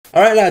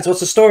Alright lads, what's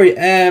the story?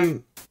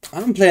 I'm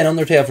playing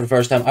Undertale for the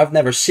first time. I've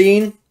never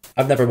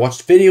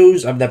watched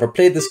videos, I've never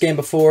played this game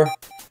before.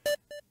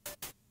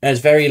 And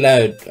it's very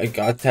loud, I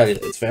gotta tell you,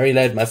 it's very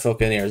loud in my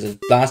fucking ears. It's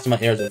blasting my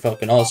ears with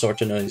fucking all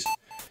sorts of noise.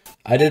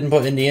 I didn't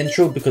put in the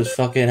intro because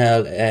fucking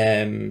hell,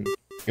 it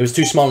was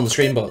too small on the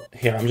screen, but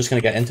here, I'm just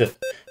gonna get into it.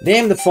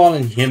 Name the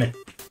fallen human.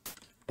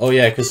 Oh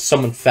yeah, because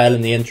someone fell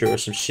in the intro or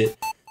some shit.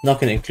 Not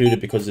gonna include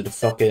it because of the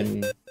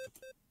fucking...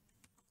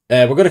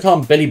 we're gonna call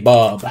him Billy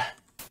Bob.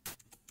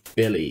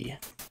 Billy.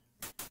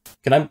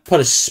 Can I put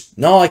a...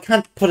 No, I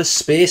can't put a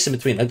space in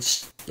between. I'll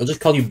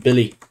just call you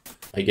Billy,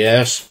 I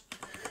guess.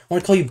 I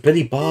want to call you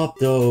Billy Bob,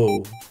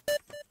 though.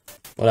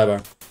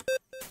 Whatever.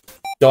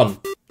 Done.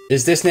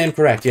 Is this name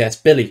correct? Yes,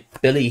 Billy.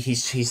 Billy,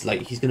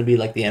 he's gonna be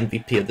like the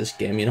MVP of this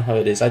game. You know how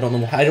it is. I don't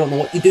know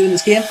what you do in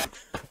this game.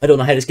 I don't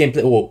know how this game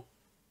play. Whoa.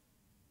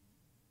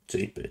 It's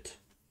 8-bit.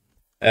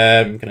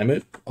 Can I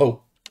move?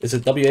 Oh, is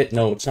it W8?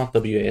 No, it's not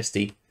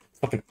WASD. It's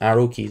fucking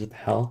arrow keys. What the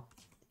hell?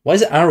 Why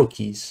is it arrow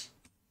keys?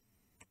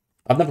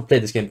 I've never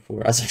played this game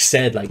before. As I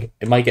said, like,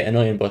 it might get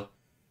annoying, but...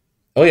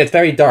 Oh yeah, it's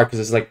very dark, because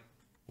it's like...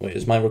 Wait,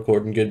 is my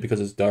recording good because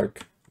it's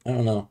dark? I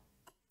don't know.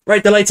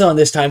 Right, the light's on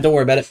this time, don't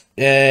worry about it.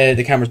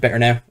 The camera's better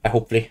now,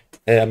 hopefully.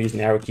 I'm using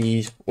the arrow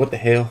keys. What the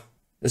hell?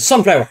 It's a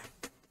sunflower!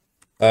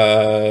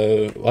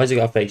 Why's it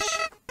got a face?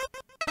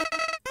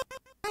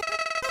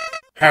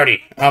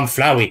 Howdy, I'm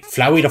Flowey.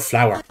 Flowey the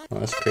flower. Oh,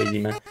 that's crazy,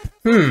 man.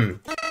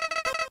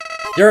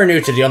 You're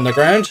new to the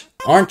underground,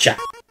 aren't ya?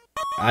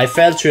 I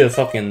fell through a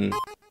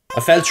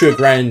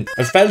ground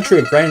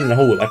in a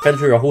hole. I fell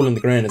through a hole in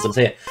the ground, as I'm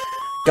saying.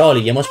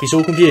 Golly, you must be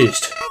so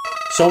confused.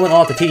 Someone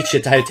ought to teach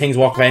you how things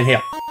work around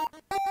here.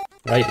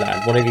 Right,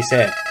 lad, what have you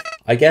said?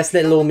 I guess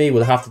little old me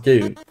will have to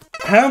do.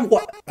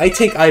 I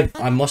think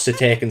I must have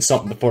taken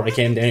something before I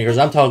came down here, because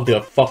I'm talking to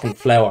a fucking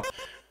flower.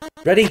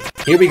 Ready?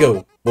 Here we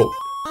go. Whoa.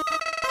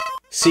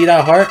 See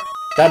that heart?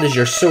 That is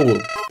your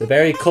soul. The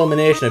very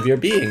culmination of your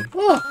being.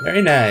 Oh,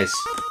 very nice.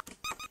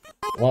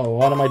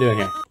 What am I doing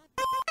here?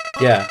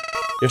 Yeah.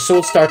 Your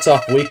soul starts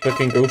off weak but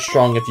can grow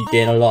strong if you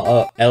gain a lot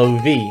of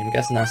LV. I'm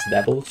guessing that's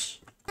levels.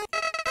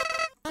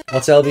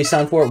 What's LV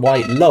stand for? Why?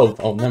 Love.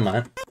 Oh, never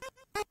mind.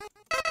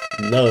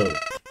 Love.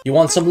 You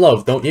want some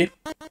love, don't you?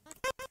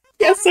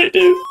 Yes, I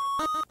do.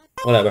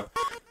 Whatever.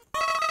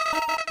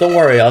 Don't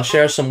worry, I'll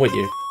share some with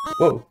you.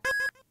 Whoa.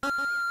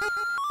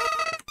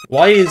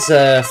 Why is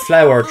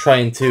Flower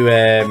trying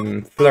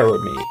to flirt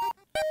with me?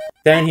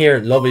 Down here,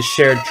 love is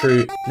shared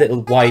through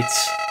little white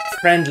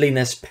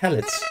friendliness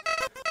pellets.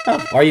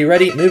 Oh, are you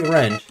ready? Move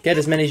around. Get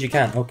as many as you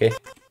can. Okay.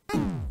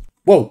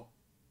 Whoa.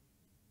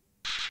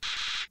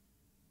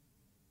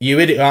 You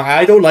idiot.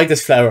 I don't like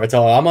this flower at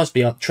all. I must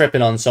be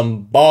tripping on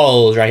some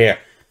balls right here.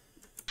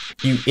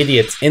 You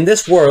idiot. In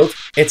this world,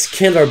 it's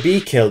kill or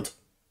be killed.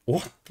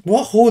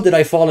 What hole did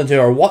I fall into,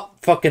 or what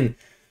fucking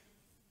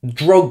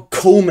drug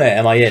coma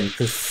am I in?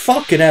 Because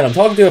fucking hell, I'm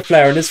talking to a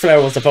flower and this flower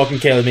wants to fucking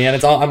kill me,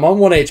 and I'm on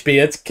 1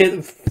 HP. It's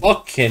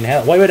fucking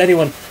hell. Why would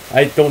anyone...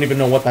 I don't even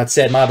know what that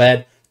said. My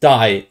bad.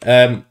 Die.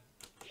 Have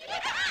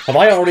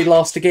I already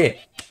lost the game?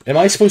 Am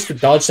I supposed to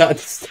dodge that at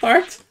the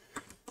start?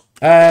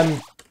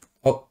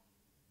 Oh.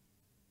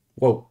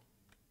 Whoa.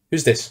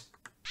 Who's this?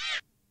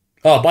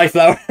 Oh, bye,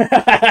 flower.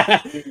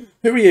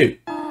 Who are you?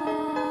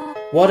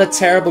 What a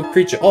terrible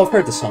creature. Oh, I've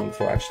heard this song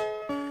before, actually.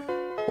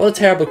 What a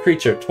terrible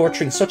creature,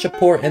 torturing such a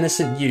poor,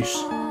 innocent youth.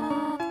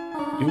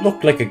 You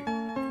look like a...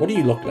 What do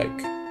you look like?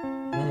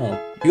 I don't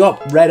know. You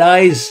got red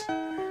eyes.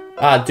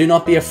 Ah, do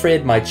not be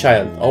afraid, my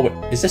child. Oh, wait,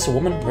 is this a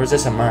woman or is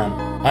this a man?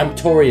 I'm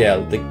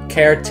Toriel, the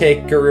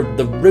caretaker of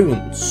the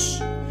ruins.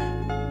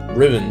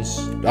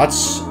 Ruins?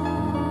 That's...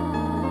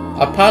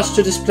 I pass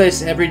through this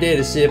place every day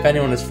to see if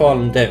anyone has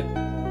fallen down.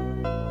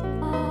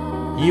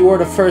 You are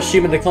the first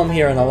human to come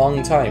here in a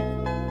long time.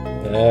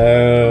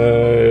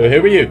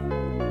 Who are you?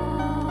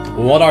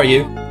 What are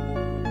you?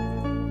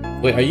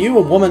 Wait, are you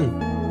a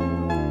woman?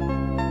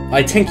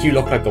 I think you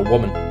look like a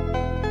woman.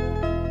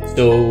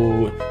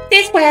 So...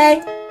 This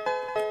way!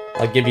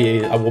 I'll give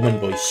you a woman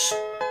voice.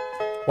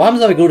 What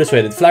happens if I go this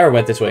way? Did the flower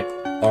went this way?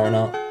 Or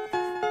not?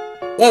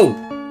 Whoa!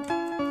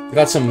 We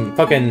got some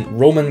fucking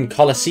Roman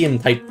Colosseum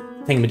type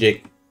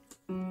thingamajig.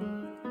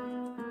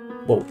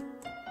 Whoa.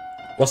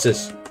 What's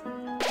this?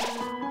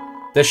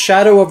 The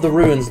shadow of the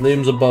ruins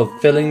looms above,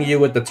 filling you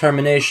with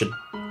determination.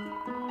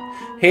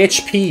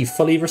 HP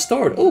fully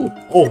restored. Oh,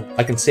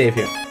 I can save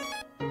here.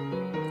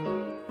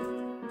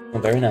 Oh,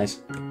 very nice.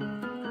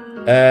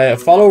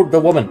 Follow the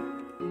woman.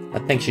 I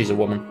think she's a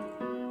woman.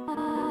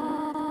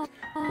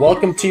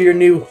 Welcome to your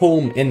new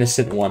home,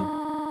 innocent one.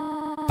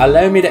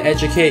 Allow me to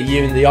educate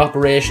you in the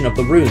operation of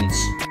the runes.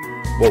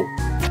 Whoa.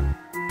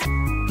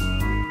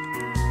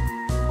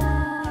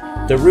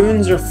 The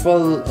runes are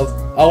full of...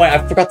 Oh wait,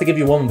 I forgot to give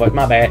you one voice,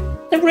 my bad.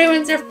 The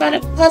ruins are full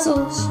of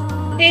puzzles.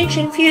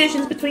 Ancient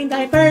fusions between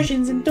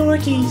diversions and door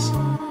keys.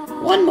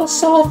 One must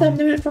solve them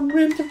to move from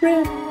room to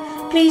room.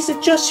 Please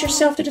adjust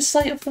yourself to the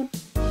sight of them.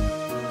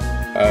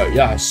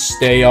 Yes,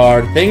 they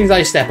are things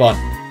I step on.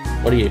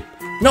 What are you?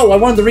 No, I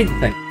wanted to read the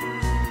thing.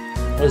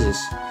 What is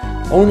this?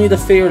 Only the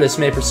fearless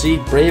may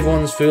proceed. Brave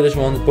ones, foolish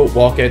ones, both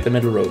walk out the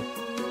middle road.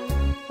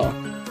 Oh.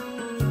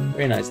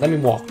 Very nice. Let me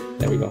walk.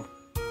 There we go.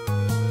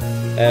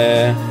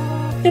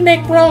 To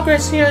make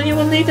progress here, you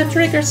will need to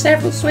trigger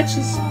several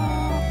switches.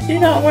 Do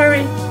not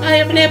worry. I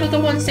have labeled the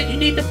ones that you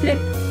need to flip.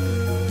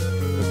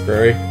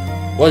 Okay.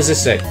 What does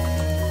this say?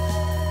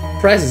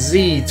 Press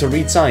Z to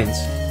read signs.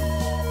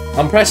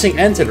 I'm pressing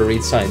enter to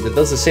read signs. It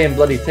does the same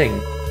bloody thing.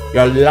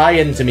 You're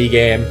lying to me,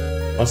 game.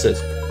 What's this?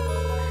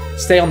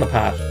 Stay on the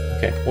path.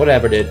 Okay,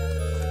 whatever, dude.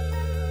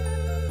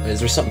 Is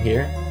there something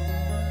here?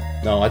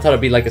 No, I thought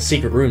it'd be like a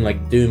secret room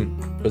like Doom.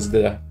 Because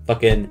the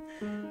fucking...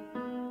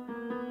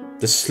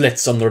 the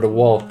slits under the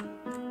wall.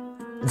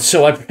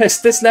 So I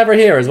pressed this lever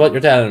here is what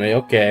you're telling me.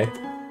 Okay.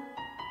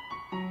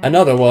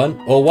 Another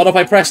one. Oh, what if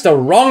I press the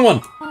wrong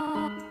one?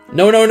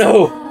 No, no,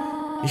 no.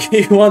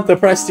 You want to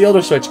press the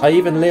other switch. I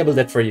even labeled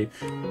it for you.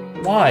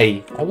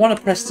 Why? I want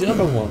to press the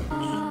other one.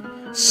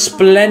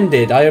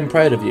 Splendid. I am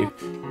proud of you.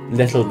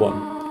 Little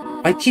one.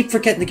 I keep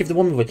forgetting to give the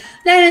woman voice.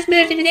 Let us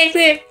move to the next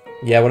room.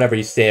 Yeah, whatever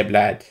you say,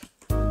 lad.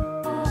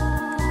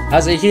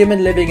 As a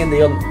human living in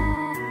the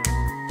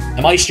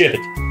Am I stupid?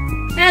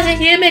 As a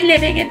human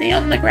living in the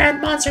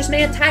underground, monsters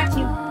may attack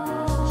you.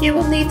 You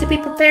will need to be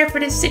prepared for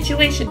this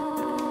situation.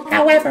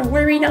 However,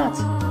 worry not.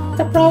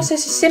 The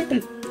process is simple.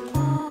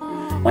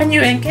 When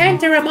you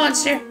encounter a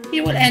monster,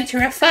 you will enter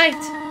a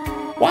fight.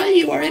 While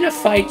you are in a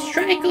fight,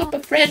 strike up a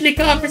friendly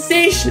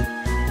conversation.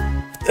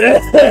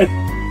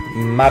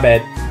 My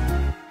bad.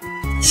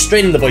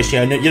 Straight in the voice,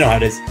 you know how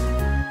it is.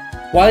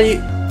 While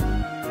you...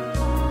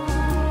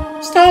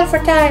 Stall for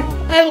time.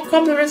 I will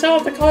come to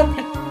resolve the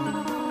conflict.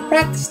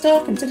 Practice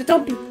talking to the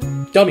dummy.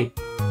 Dummy.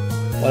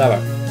 Whatever.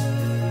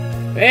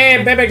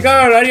 Hey, baby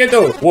girl, how do you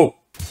do? Whoa.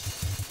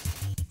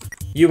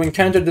 You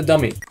encountered the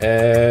dummy.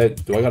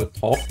 Do I gotta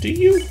talk to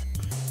you?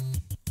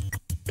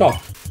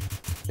 Talk.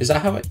 Is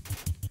that how it...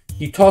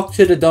 You talk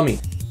to the dummy.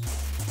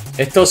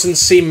 It doesn't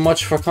seem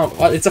much for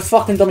it's a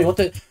fucking dummy. What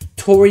the...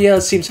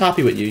 Toriel seems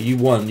happy with you. You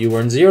won. You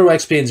were in 0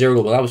 XP and 0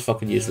 gold. Well, that was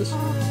fucking useless.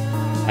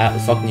 That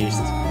was fucking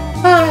useless.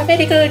 Ah,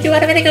 very good. You are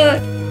very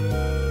good.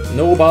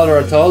 No bother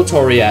at all,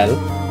 Toriel.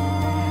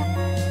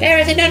 There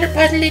is another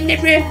puzzle in the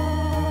room.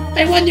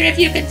 I wonder if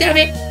you can solve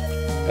it.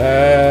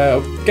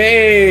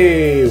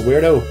 Okay.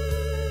 Weirdo.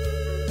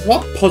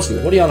 What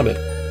puzzle? What are you on about?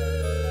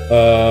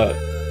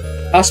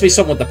 Has to be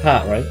something with the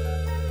path, right?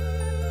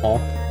 Oh.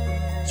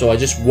 So I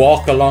just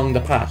walk along the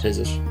path, is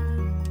it?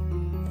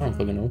 I don't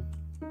fucking know.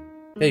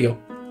 There you go.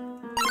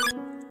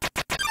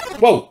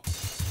 Whoa!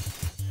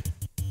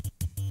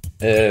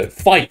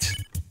 Fight!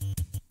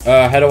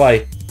 How do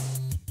I...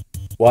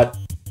 What?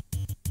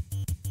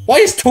 Why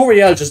is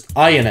Toriel just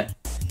eyeing it?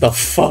 The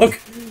fuck?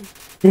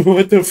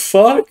 What the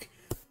fuck?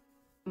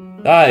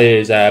 That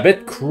is a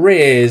bit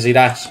crazy,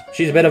 that.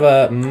 She's a bit of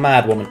a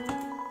mad woman.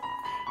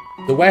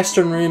 The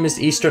western room is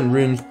the eastern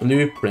room's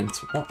blueprint.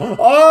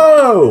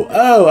 Oh!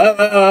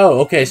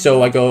 Okay,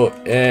 so I go,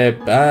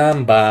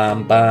 bam,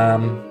 bam,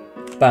 bam.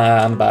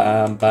 Bam,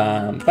 bam,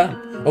 bam,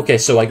 bam. Okay,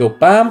 so I go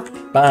bam,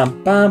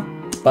 bam,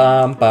 bam,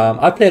 bam, bam.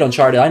 I played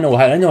Uncharted. I know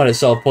how to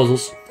solve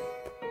puzzles.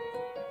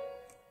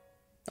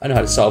 I know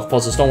how to solve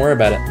puzzles. Don't worry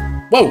about it.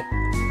 Whoa!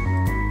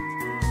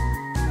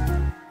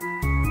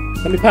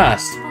 Let me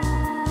pass.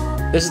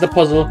 This is the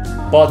puzzle,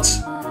 but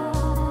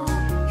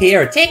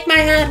here. Take my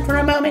hand for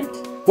a moment.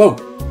 Whoa!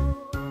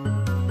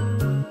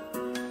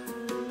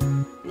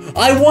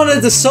 I wanted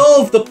to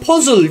solve the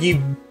puzzle.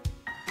 You.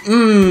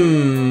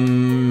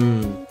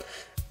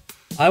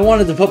 I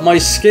wanted to put my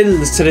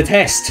skills to the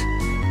test.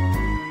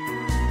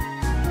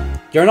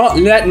 You're not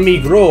letting me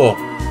grow.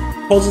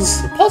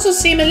 Puzzles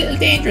seem a little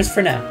dangerous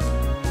for now.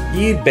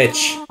 You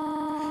bitch.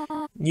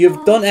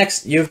 You've done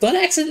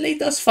excellently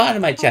thus far,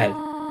 my child.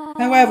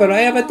 However, I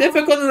have a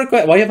difficult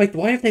request. Why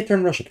have they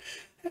turned Russian?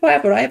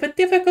 However, I have a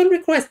difficult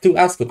request to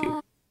ask of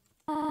you.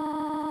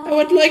 I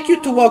would like you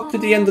to walk to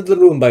the end of the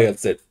room by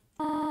yourself.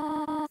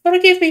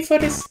 Forgive me for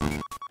this.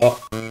 Oh.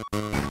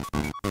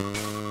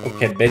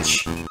 Okay,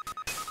 bitch.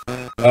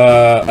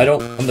 I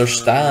don't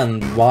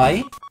understand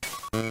why,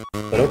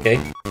 but okay.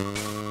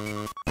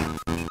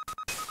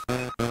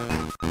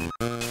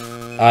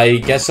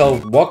 I guess I'll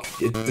walk.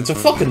 It's a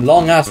fucking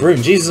long ass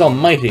room. Jesus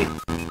Almighty.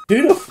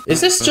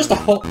 Is this just a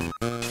hall?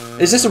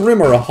 Is this a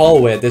room or a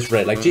hallway at this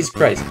rate? Like, Jesus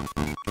Christ.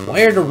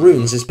 Why are the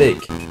rooms this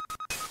big?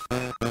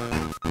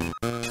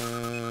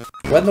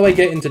 When do I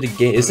get into the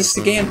game? Is this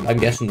the game? I'm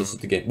guessing this is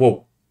the game.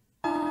 Whoa.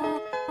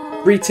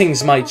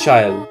 Greetings, my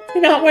child. Do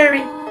not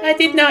worry. I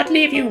did not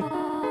leave you.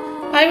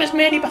 I was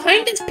merely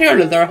behind this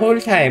pillar the whole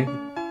time.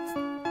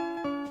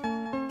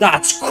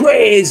 That's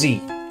crazy!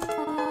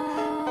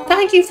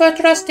 Thank you for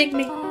trusting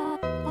me.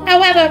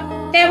 However,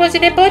 there was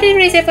an important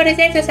reason for this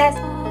exercise.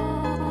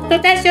 To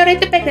test your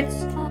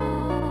independence.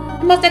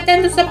 You must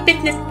attend to some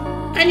business,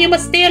 and you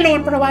must stay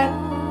alone for a while.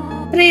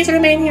 Please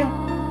remain here.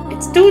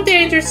 It's too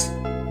dangerous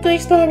to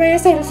explore by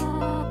yourself.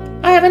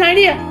 I have an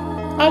idea.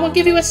 I will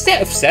give you a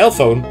cell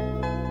phone?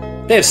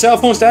 They have cell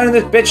phones down in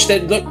this bitch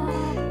that look...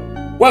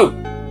 Whoa!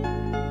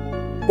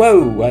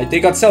 Whoa, they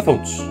got cell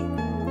phones.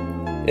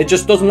 It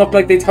just doesn't look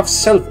like they'd have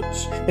cell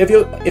phones. If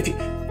you...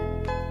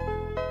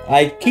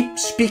 I keep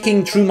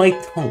speaking through my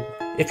tongue.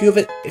 If you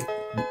have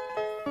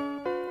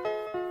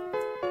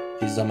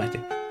Jesus almighty.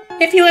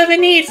 If you have a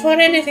need for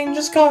anything,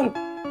 just call.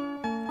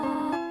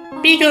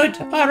 Be good,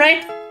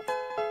 alright?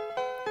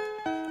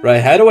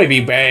 Right, how do I be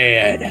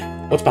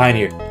bad? What's behind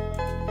here?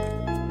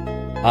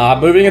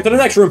 Moving into the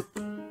next room.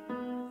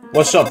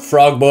 What's up,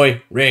 frog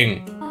boy?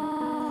 Ring.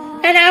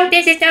 Hello,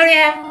 this is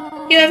Doria.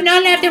 You have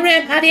not left the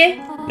room, have you?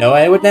 No,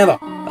 I would never.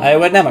 I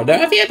would never.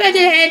 I feel better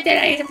head that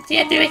I have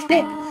yet to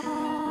explain.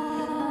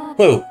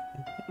 Who?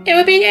 It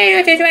would be nice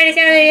if you try to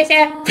tell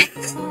yourself.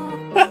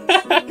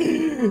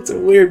 It's a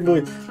weird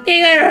voice.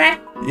 You got it right?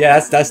 Yeah,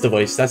 that's the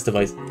voice. That's the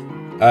voice.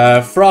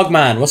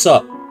 Frogman, what's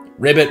up?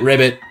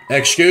 Ribbit.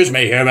 Excuse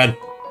me, human.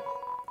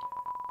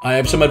 I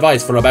have some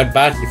advice for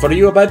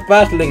you about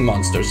battling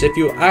monsters. If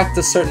you act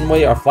a certain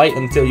way or fight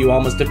until you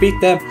almost defeat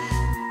them,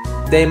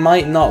 they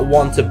might not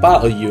want to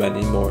battle you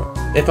anymore.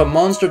 If a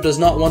monster does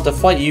not want to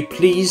fight you,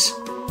 please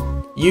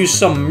use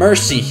some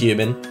mercy,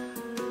 human.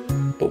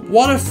 But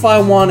what if I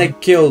want to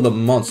kill the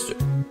monster?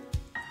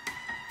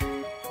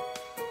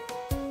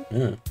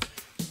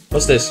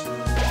 What's this?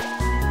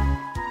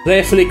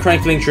 Playfully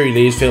crankling tree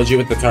leaves fills you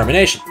with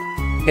determination.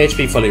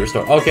 HP fully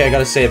restored. Okay, I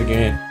gotta save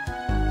again.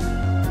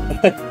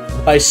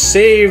 I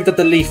saved at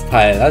the leaf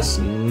pile. That's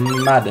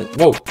madness.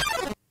 Whoa.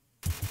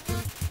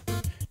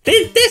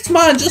 This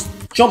man just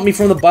jumped me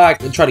from the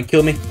back and tried to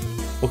kill me.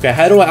 Okay,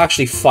 how do I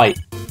actually fight?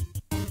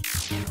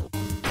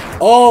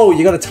 Oh,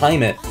 you gotta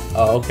time it.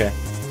 Oh, okay.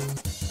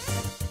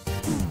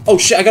 Oh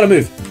shit, I gotta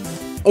move.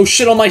 Oh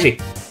shit almighty.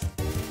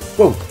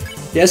 Whoa.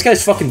 Yeah, this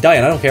guy's fucking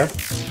dying, I don't care.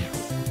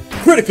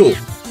 Critical!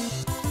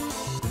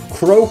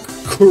 Croak.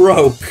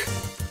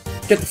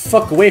 Get the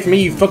fuck away from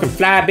me, you fucking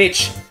fly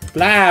bitch.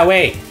 Fly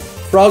away.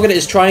 Froggit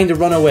is trying to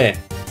run away.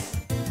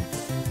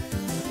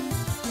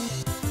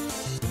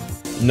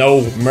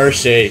 No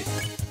mercy.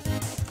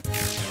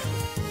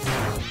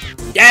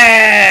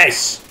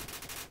 Yes!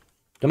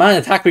 The man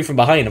attacked me from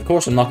behind. Of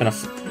course I'm not gonna...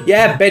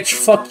 Yeah, bitch,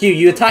 fuck you.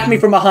 You attack me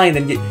from behind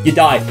and you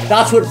die.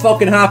 That's what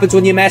fucking happens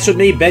when you mess with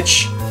me,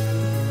 bitch.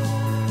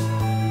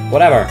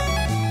 Whatever.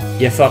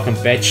 You fucking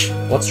bitch.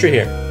 What's through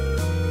here?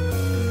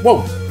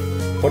 Whoa.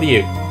 What are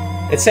you?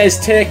 It says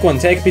take one.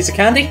 Take a piece of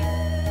candy?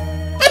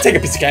 I'll take a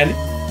piece of candy.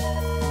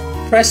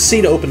 Press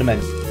C to open the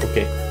menu.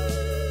 Okay.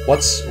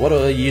 What do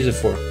I use it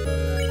for?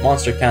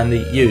 Monster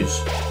candy.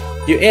 Use.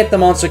 You ate the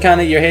monster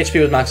candy. Your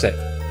HP was maxed out.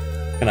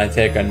 Can I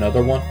take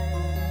another one?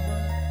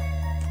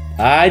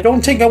 I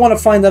don't think I want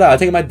to find that out. I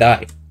think I might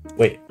die.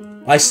 Wait.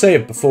 I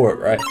saved before,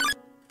 right?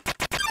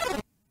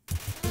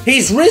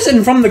 He's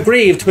risen from the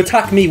grave to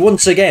attack me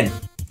once again.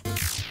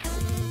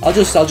 I'll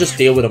just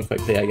deal with him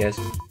quickly, I guess.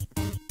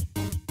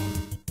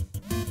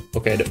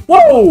 Okay.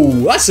 Whoa!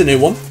 That's a new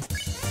one.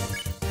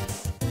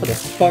 What the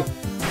fuck?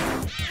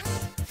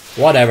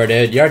 Whatever,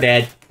 dude. You're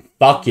dead.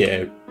 Fuck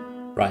you.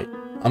 Right.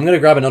 I'm gonna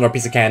grab another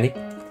piece of candy.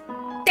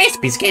 This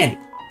piece of candy.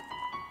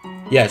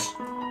 Yes.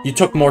 You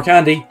took more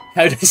candy.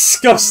 How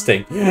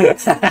disgusting.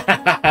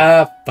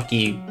 Fuck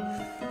you.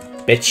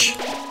 Bitch.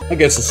 I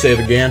guess I'll save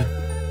again.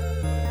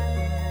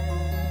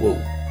 Whoa.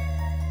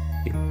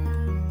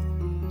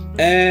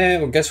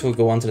 I guess we'll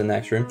go on to the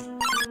next room.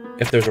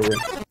 If there's a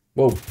room.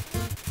 Whoa.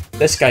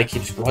 This guy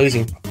keeps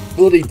rising.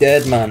 Bloody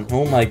dead, man.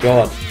 Oh my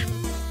god.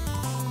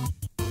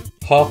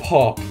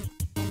 Hop.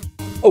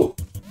 Oh.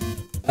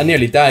 I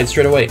nearly died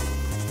straight away.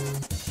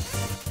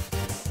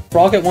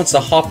 Froggit wants to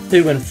hop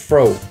to and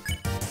fro.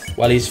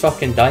 While he's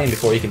fucking dying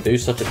before he can do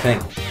such a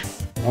thing.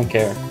 I don't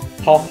care.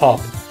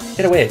 Hop.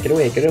 Get away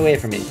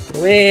from me. Get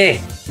away!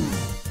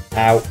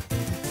 Ow.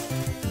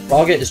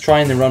 Froggit is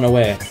trying to run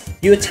away.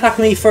 You attack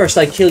me first,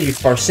 I kill you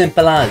first.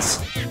 Simple as.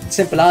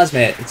 Simple as,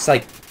 mate.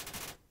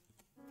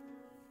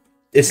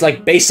 It's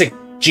like basic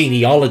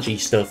genealogy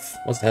stuff.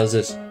 What the hell is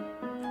this?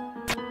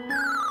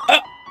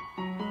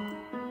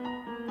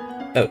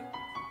 Oh.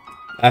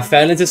 I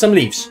fell into some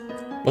leaves.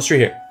 What's through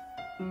here?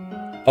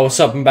 Oh, what's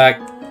up? I'm back.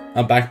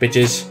 I'm back,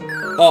 bitches.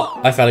 Oh,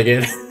 I fell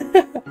again.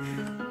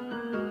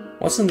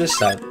 What's on this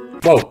side?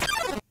 Whoa.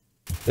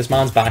 This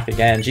man's back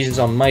again. Jesus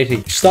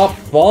almighty. Stop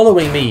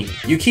following me.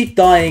 You keep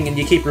dying and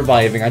you keep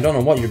reviving. I don't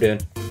know what you're doing.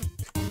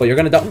 But you're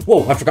gonna die.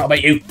 Whoa, I forgot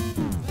about you.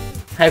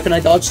 How can I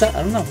dodge that?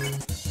 I don't know.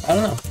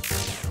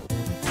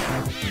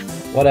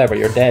 Whatever,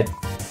 you're dead.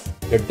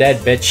 You're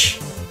dead, bitch.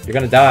 You're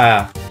gonna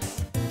die.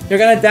 You're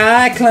gonna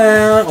die,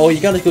 clown. Oh,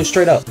 you gotta go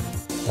straight up.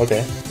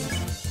 Okay.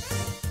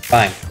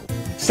 Bang.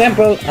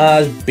 Simple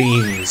as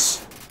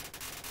beans.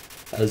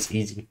 That was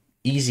easy.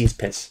 Easy as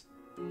piss.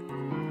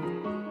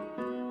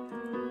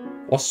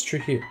 What's through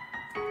here?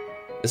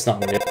 It's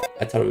not right.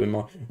 I thought it would be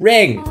more.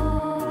 Ring!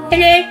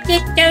 Hello,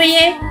 yes,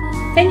 Doria.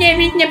 For no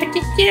reason in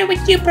particular,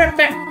 what you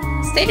prefer?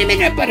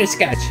 Cinnamon or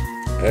butterscotch?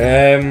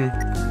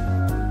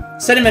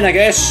 Cinnamon, I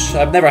guess.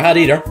 I've never had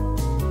either.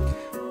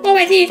 Oh,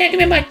 I see. Thank you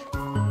very much.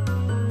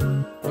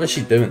 What is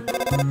she doing?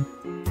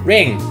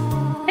 Ring!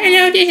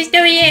 Hello, this is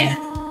Doria.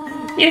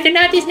 You do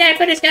not dislike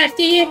butterscotch,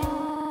 do you?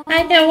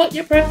 I know what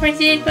your preference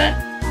is, but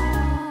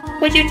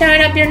Would you turn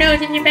up your nose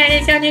and your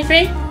balance on your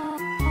drink?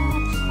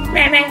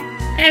 Right,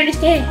 I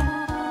understand.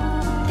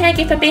 Thank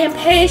you for being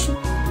patient.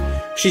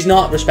 She's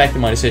not respecting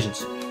my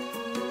decisions.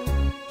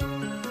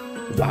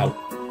 Wow.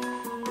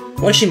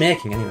 What is she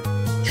making anyway?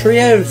 3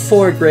 out of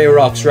 4 grey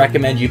rocks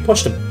recommend you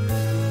push them.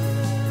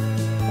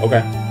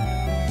 Okay.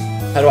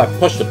 How do I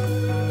push them?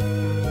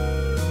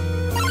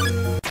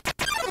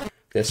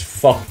 This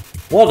fuck.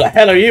 What the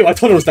hell are you? I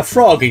thought it was the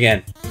frog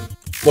again.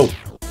 Whoa.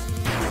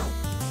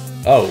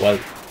 Oh, well.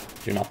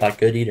 You're not that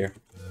good either.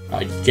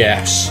 I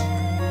guess.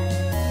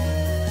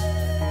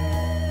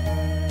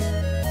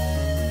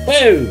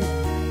 Whoa!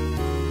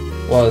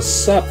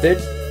 What's up, dude?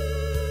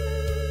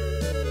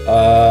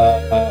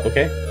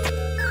 Okay.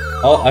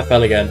 Oh, I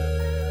fell again.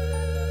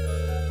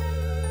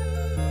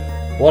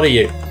 What are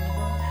you?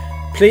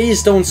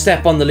 Please don't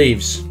step on the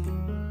leaves.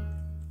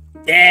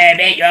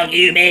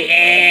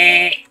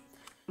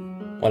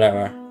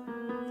 Whatever.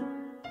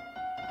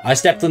 I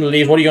stepped on the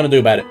leaves. What are you gonna do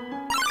about it?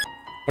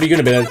 What are you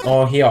gonna do?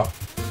 Oh, here.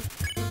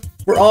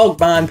 Frog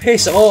man,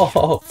 piss off.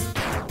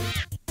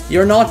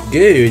 You're not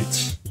good.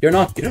 You're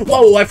not good.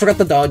 Whoa, I forgot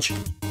to dodge.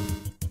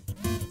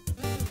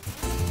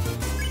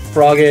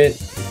 Frog it.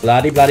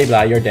 Blah blah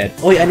blah. You're dead.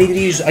 Oh, yeah, I need to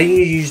use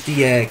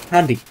the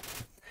candy.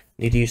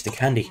 Need to use the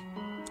candy.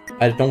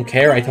 I don't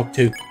care. I took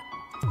 2.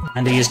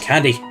 And I use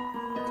candy.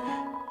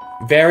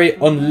 Very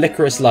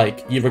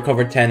unlicorice-like. You've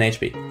recovered 10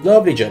 HP.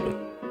 Lovely jubbly.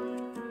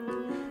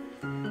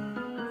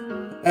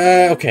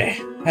 Okay.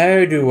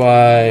 How do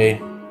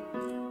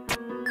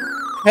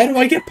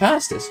I get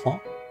past this, huh?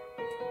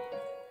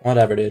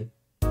 Whatever, dude.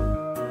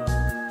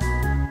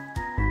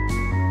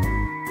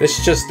 This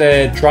is just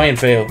try and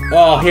fail.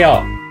 Oh,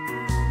 here.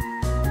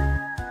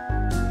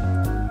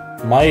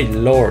 My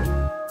lord.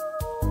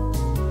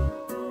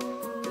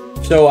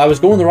 So, I was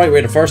going the right way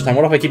the first time.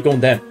 What if I keep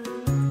going down?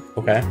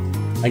 Okay.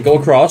 I go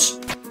across.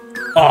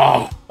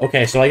 Oh!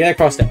 Okay, so I get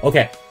across there.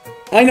 Okay.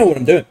 I know what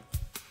I'm doing.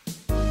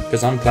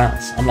 Because I'm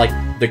class. I'm like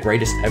the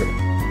greatest ever.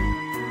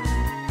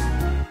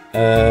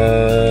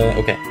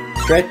 Okay.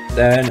 Straight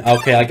down.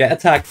 Okay, I get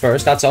attacked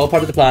first. That's all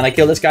part of the plan. I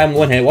kill this guy in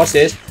 1 hit. Watch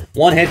this.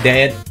 1 hit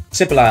dead.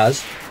 Simple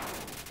as.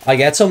 I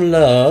get some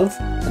love.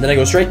 And then I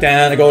go straight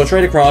down. I go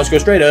straight across. Go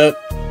straight up.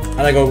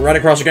 And I go right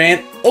across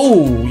again.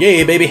 Oh,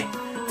 yeah, baby.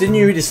 Didn't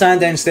you read the sign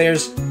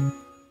downstairs?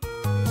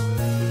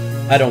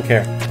 I don't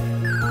care.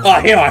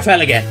 Oh, here, I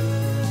fell again.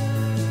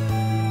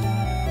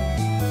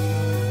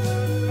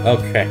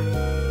 Okay.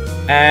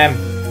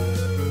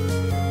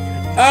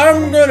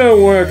 I'm gonna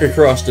work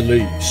across the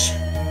leaves.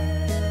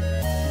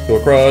 Go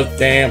across,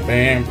 bam,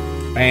 bam,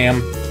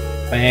 bam,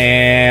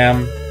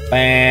 bam,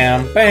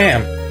 bam,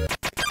 bam.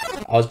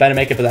 I was about to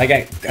make it, but I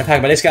get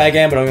attacked by this guy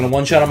again, but I'm gonna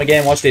one-shot him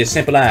again. Watch this,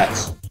 simple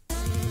as.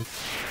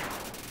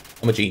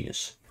 I'm a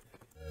genius.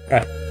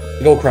 Alright,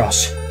 go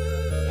across.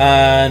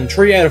 And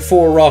 3 out of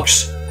 4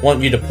 rocks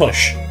want you to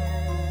push.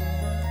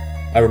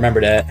 I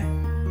remember that.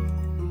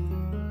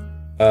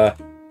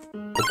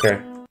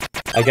 Okay.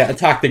 I get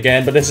attacked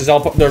again, but this is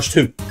all. There's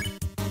 2.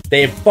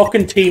 They have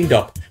fucking teamed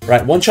up.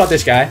 Right, one-shot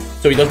this guy,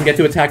 so he doesn't get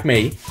to attack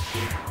me.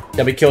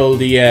 Then we kill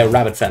the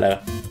rabbit fellow.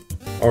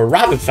 Or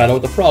rabbit fellow,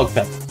 the frog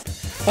fellow.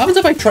 What happens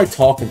if I try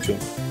talking to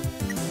him?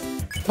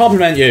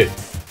 Compliment you.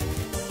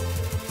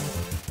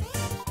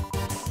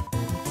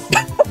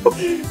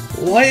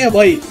 Why have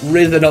I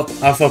risen up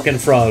a fucking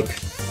frog?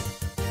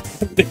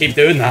 They keep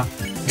doing that.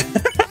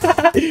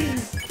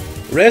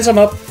 Raise him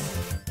up.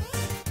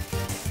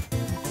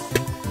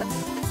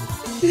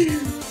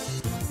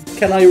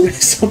 Can I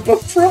raise up a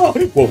frog?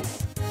 Whoa.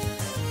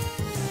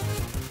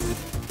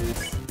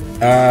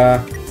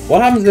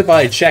 What happens if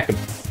I check him?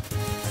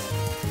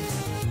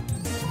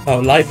 Oh,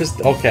 life is...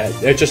 Okay,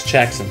 it just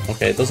checks him.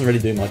 Okay, it doesn't really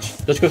do much.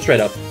 Just go straight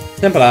up.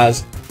 Simple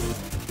as.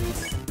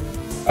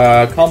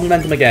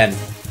 Compliment him again.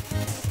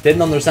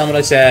 Didn't understand what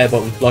I said,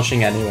 but was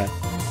blushing anyway.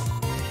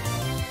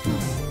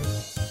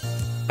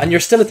 And you're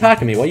still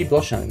attacking me. Why are you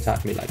blushing and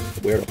attacking me like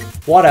a weirdo?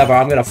 Whatever,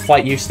 I'm gonna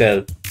fight you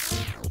still.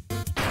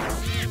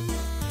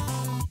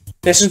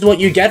 This is what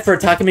you get for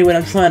attacking me when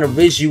I'm trying to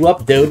raise you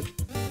up, dude.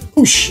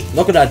 Whoosh!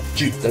 Look at that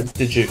juice.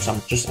 The juice.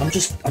 I'm just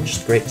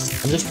the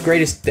greatest. I'm just the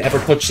greatest to ever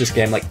touch this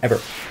game, like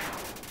ever.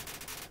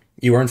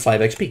 You earn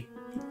 5 XP.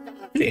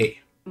 Hey.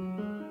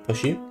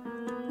 Push you.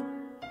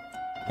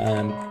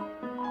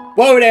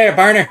 Whoa there,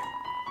 Barner!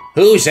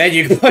 Who said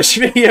you could push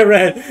me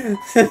around?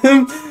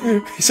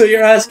 So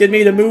you're asking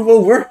me to move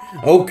over?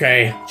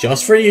 Okay,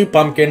 just for you,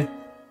 pumpkin.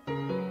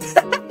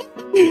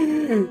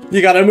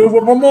 You gotta move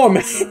over more,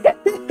 man.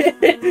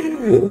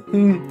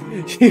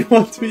 She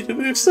wants me to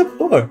move some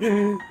more.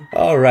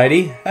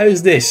 Alrighty,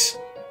 how's this?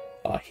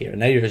 Oh, here,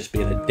 now you're just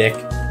being a dick.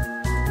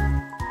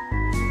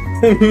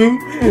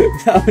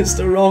 That was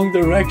the wrong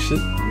direction.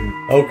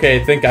 Okay,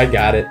 I think I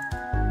got it.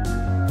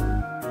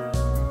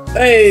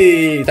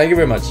 Hey, thank you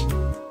very much.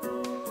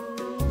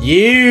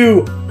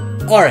 You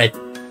are a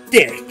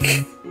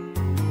dick.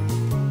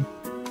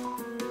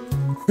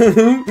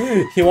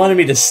 You wanted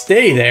me to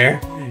stay there?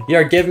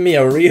 You're giving me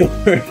a real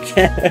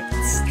workout.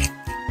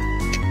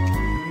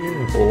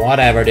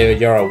 Whatever, dude.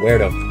 You're a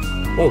weirdo.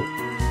 Whoa.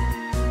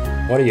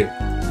 What are you?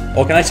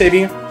 Oh, can I save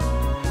you?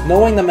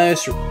 Knowing the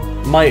mouse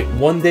might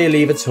one day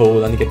leave its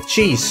hole and get the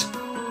cheese,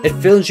 it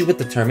fills you with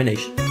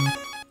determination.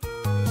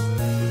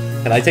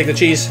 Can I take the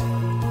cheese?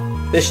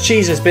 This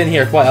cheese has been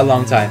here quite a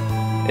long time.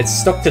 It's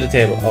stuck to the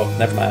table. Oh,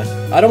 never mind.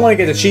 I don't want to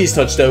get the cheese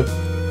touch though.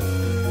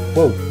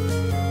 Whoa.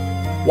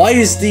 Why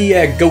is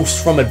the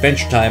ghost from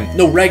Adventure Time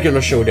no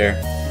regular show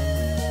there?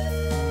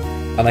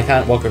 And I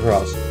can't walk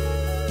across.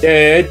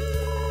 Dude.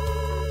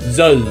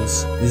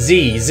 Zuz.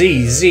 Z,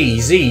 Z, Z,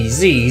 Z,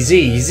 Z,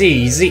 Z,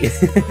 Z, Z.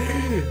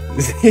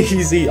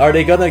 Z, Z. Are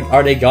they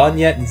gone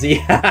yet?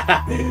 Z.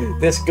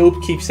 This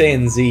goat keeps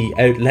saying Z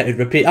out loud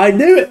repeat. I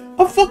knew it!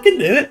 I fucking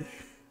knew it!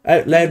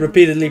 Out loud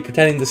repeatedly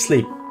pretending to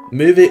sleep.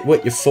 Move it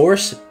with your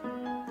force.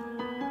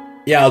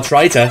 Yeah, I'll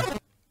try to.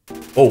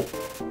 Oh.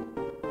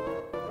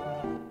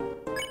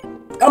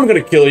 I'm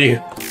gonna kill you.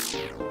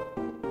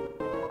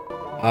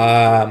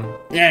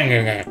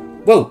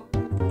 Whoa.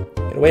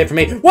 Get away from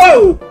me.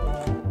 Whoa!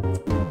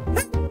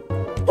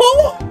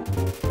 Oh!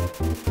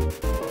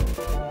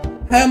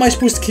 How am I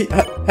supposed to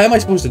how am I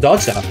supposed to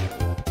dodge that?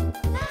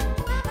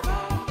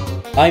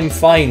 I'm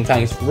fine,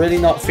 thanks. Really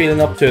not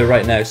feeling up to it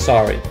right now,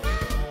 sorry.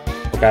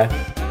 Okay.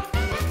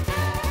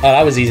 Oh,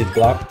 that was easy to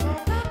block.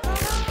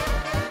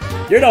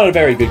 You're not a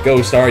very good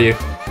ghost, are you?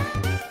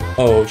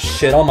 Oh,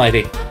 shit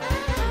almighty.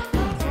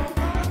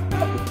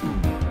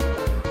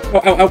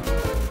 Oh, ow, ow.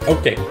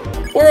 Okay.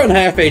 We're on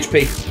half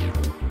HP.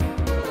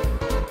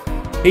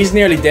 He's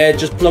nearly dead,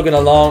 just plugging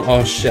along.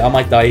 Oh, shit, I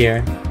might die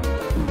here.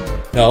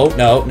 No,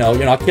 no, no,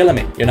 you're not killing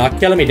me. You're not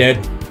killing me, dude.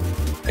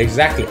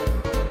 Exactly.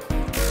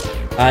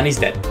 And he's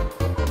dead.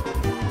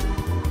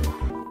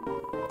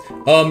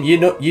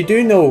 You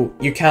do know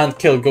you can't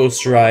kill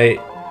ghosts, right?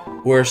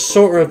 We're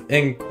sort of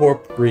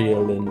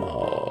incorporeal and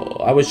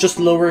all. I was just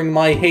lowering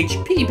my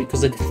HP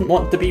because I didn't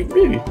want to be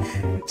rude.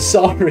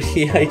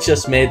 Sorry, I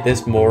just made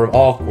this more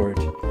awkward.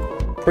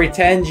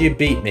 Pretend you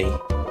beat me.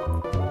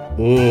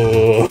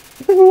 Ooh.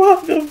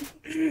 What the...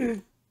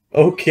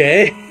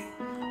 Okay.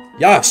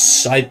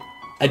 Yes, I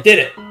did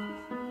it.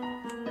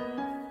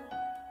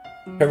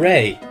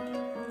 Hooray.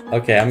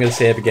 Okay, I'm gonna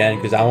save again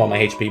because I want my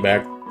HP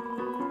back.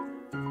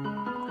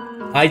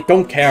 I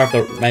don't care if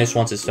the mouse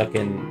wants its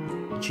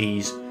fucking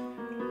cheese.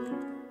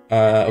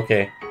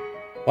 Okay.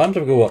 Why don't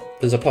I go up?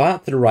 There's a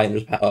path to the right and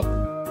there's a path up.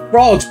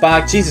 Frog's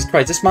back! Jesus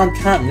Christ, this man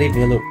can't leave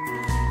me alone.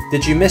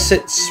 Did you miss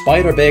it?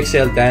 Spider bake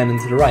sale down and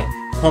to the right.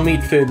 Come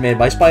eat food made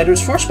by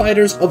spiders for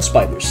spiders of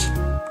spiders.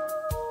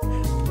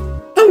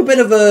 I'm a bit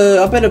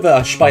of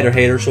a spider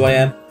hater, so I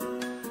am.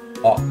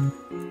 Oh.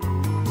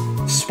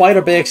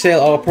 Spider bake sale,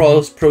 all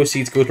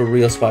proceeds go to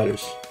real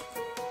spiders.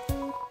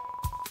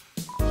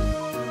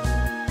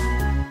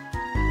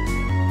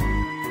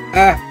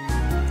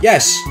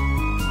 Yes.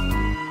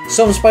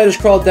 Some spiders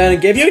crawled down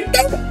and gave you a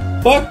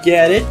donut. Fuck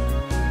yeah, dude.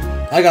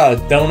 I got a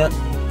donut.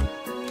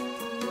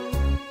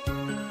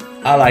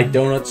 I like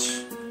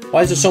donuts.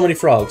 Why is there so many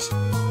frogs?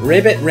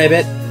 Ribbit,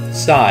 ribbit,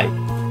 sigh.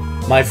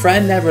 My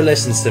friend never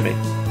listens to me.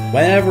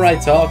 Whenever I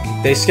talk,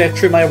 they skip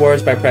through my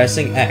words by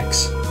pressing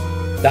X.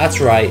 That's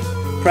right,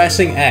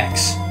 pressing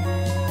X.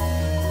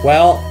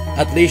 Well,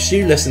 at least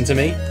you listen to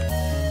me.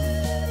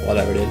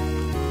 Whatever, dude.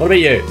 What about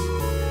you?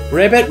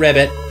 Ribbit,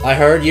 ribbit. I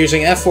heard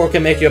using F4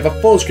 can make you have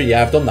a full screen.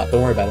 Yeah, I've done that.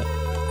 Don't worry about it.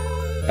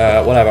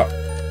 Whatever.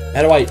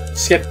 How do I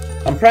skip?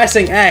 I'm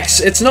pressing X.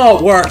 It's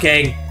not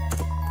working.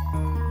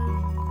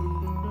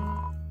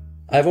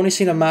 I've only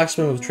seen a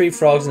maximum of 3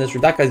 frogs in this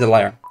room. That guy's a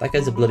liar. That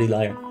guy's a bloody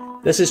liar.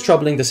 This is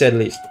troubling to say the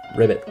least.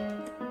 Ribbit.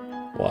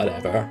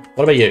 Whatever.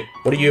 What about you?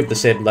 What do you have to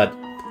say, lad?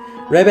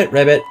 Ribbit,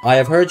 ribbit. I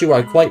have heard you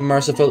are quite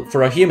merciful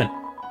for a human.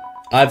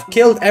 I've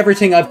killed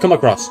everything I've come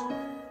across.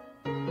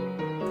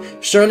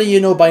 Surely you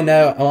know by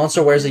now a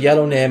monster wears a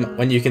yellow name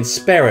when you can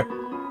spare it.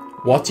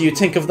 What do you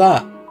think of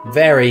that?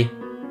 Very.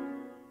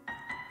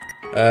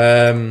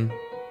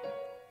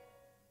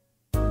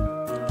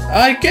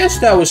 I guess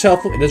that was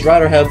helpful. It is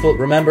rather helpful.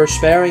 Remember,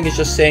 sparing is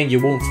just saying you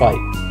won't fight.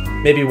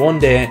 Maybe one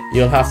day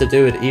you'll have to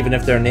do it even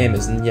if their name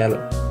isn't yellow.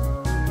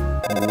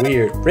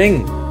 Weird.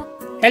 Ring.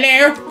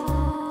 Hello?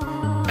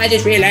 I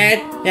just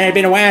realized that it's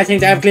been a while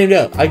since I've cleaned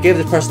up. I gave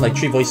this person like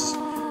 3 voices.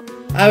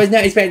 I was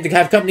not expecting to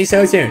have company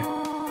so soon.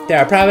 There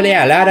are probably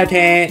a lot of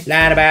things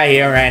lying about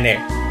here around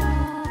there.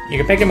 You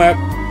can pick them up,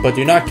 but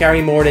do not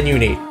carry more than you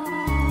need.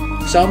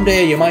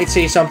 Someday you might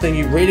see something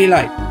you really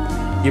like.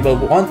 You will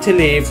want to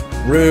leave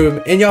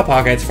room in your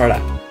pockets for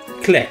that.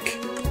 Click.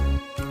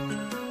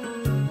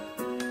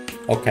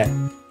 Okay.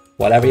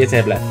 Whatever you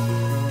say, lad.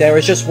 There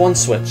is just one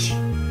switch.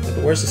 But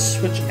where's the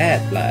switch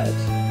at, lad?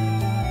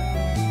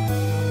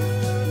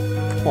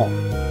 Come on.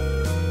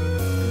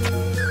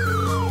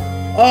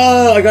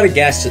 Oh, I gotta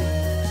guess it.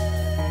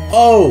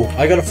 Oh,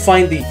 I gotta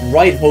find the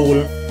right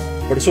hole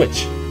for the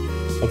switch.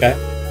 Okay.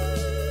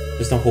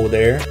 There's no hole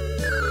there.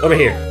 Over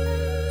here.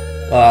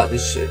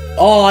 This shit.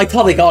 Oh, I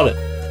thought I got it.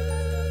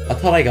 I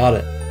thought I got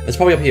it. It's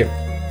probably up here.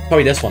 It's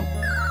probably this one.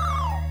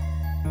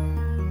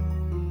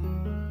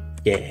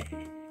 Yeah.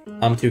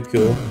 I'm too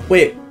cool.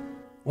 Wait.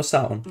 What's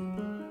that one?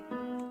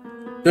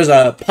 There's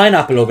a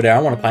pineapple over there. I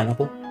want a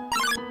pineapple.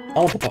 I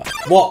want a pineapple.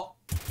 What?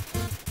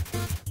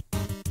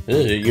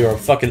 Ugh, you're a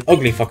fucking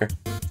ugly fucker.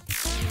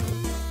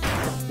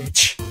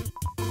 Bitch.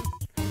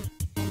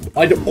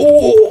 I don't.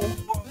 Oh!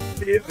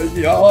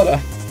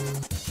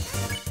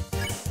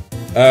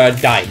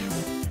 Die.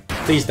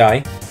 Please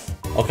die.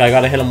 Okay, I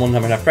gotta hit him one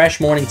time with a fresh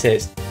morning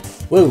taste.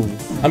 Whoa.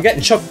 I'm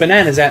getting chucked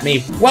bananas at me.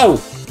 Whoa!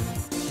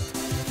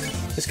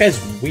 This guy's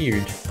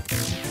weird.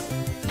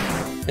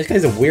 This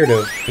guy's a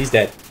weirdo. He's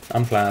dead.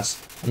 I'm class.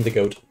 I'm the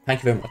goat.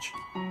 Thank you very much.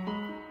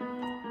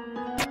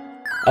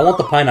 I want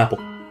the pineapple.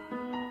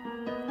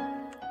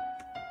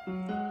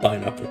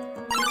 Pineapple.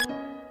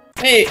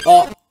 Hey!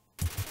 Oh!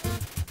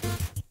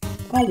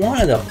 I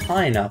wanted a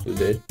pineapple,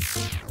 dude.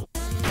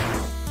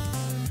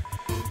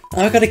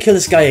 I gotta kill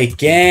this guy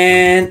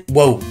again.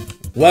 Whoa.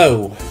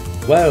 Whoa.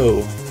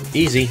 Whoa.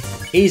 Easy.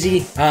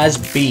 Easy as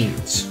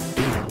beans.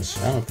 Beans.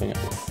 I don't think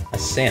I'm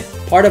saying.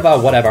 Part of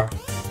whatever.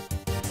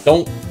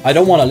 I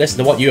don't want to listen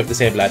to what you have to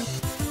say, Vlad.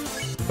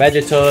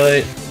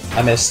 Vegetoid.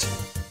 I missed.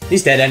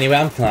 He's dead anyway.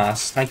 I'm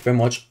class. Thank you very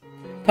much.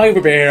 Thank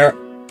you for being here.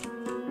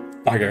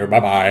 Thank you.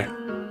 Bye-bye.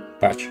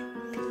 Patch.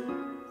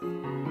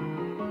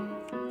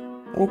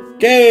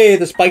 Okay,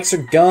 the spikes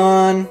are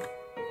gone.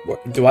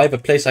 Do I have a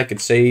place I could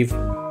save?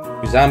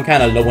 Because I'm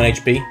kind of low on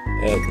HP.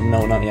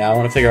 No, not yet. I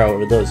want to figure out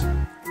what it does.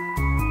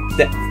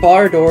 The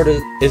far door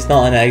is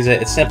not an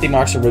exit. It simply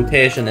marks a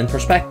rotation in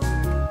perspective.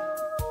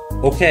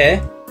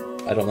 Okay.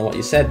 I don't know what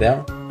you said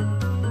there.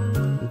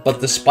 But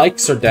the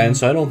spikes are down,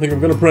 so I don't think I'm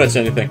going to press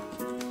anything.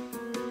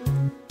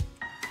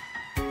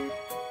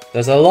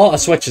 There's a lot of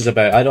switches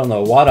about. I don't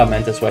know what I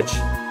meant to switch.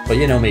 But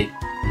you know me.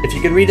 If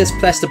you can read this,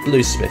 press the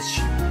blue switch.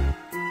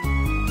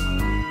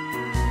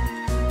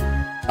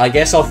 I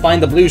guess I'll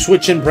find the blue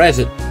switch and press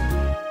it.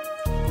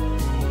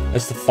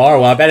 That's the far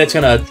one. I bet it's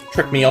gonna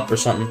trick me up or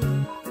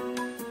something.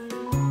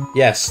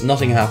 Yes,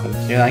 nothing happened.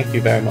 Yeah, thank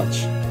you very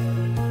much.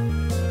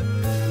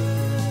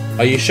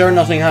 Are you sure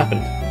nothing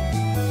happened?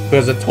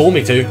 Because it told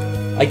me to.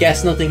 I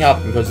guess nothing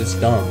happened because it's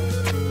done.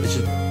 It's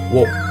just...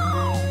 Whoa.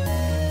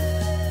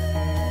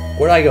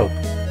 Where'd I go?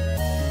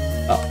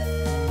 Oh.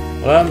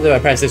 What happens if I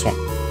press this one?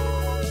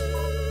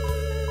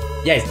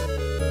 Yes.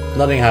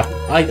 Nothing happened.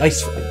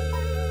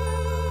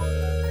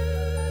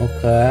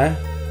 Okay.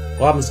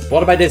 What happens?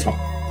 What about this one?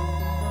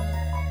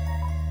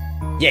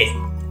 Yay!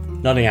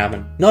 Nothing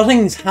happened.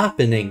 Nothing's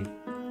happening.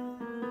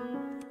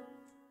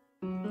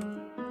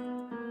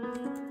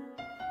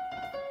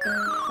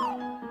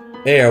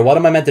 Here, what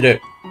am I meant to do?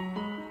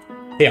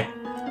 Here.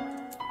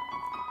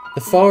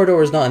 The forward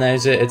door is not an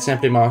exit, it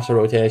simply marks a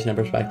rotation in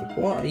perspective.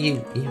 What are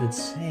you even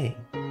saying?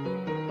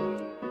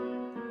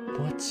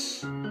 What?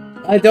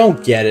 I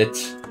don't get it.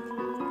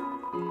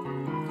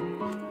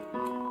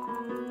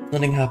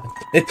 Nothing happened.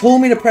 It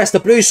told me to press the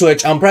blue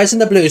switch. I'm pressing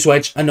the blue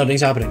switch and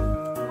nothing's happening.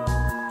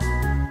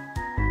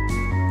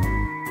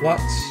 What?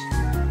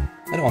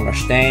 I don't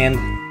understand.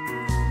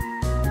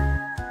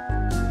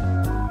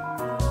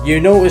 You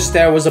noticed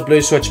there was a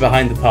blue switch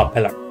behind the top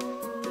pillar.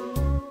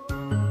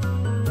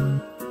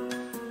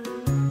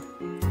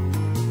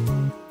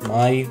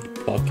 My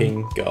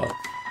fucking god.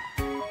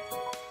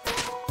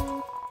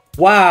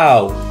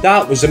 Wow,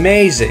 that was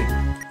amazing.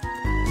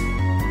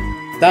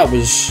 That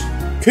was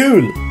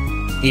cool,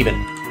 even.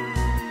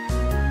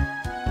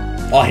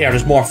 Oh, here,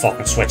 there's more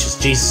fucking switches.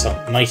 Jesus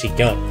almighty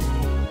god.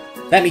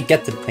 Let me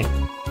get the thing.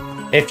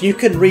 If you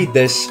can read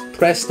this,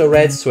 press the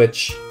red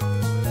switch.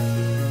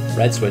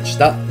 Red switch. Is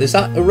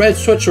that a red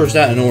switch or is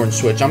that an orange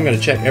switch? I'm gonna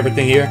check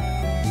everything here.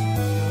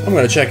 I'm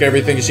gonna check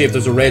everything to see if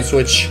there's a red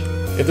switch.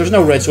 If there's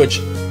no red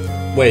switch...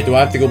 Wait, do I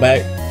have to go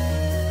back?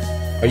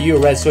 Are you a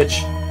red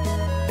switch?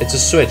 It's a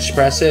switch.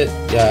 Press it.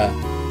 Yeah.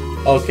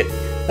 Okay.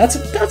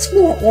 That's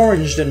more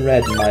orange than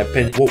red in my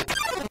opinion. Whoa.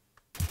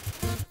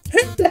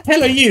 Who the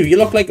hell are you? You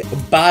look like a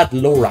bad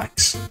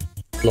Lorax.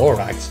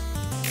 Lorax?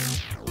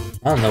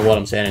 I don't know what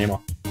I'm saying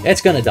anymore.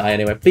 It's gonna die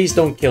anyway. Please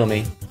don't kill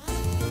me.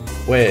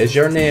 Wait, is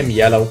your name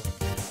Yellow?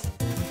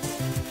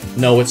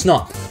 No, it's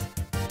not.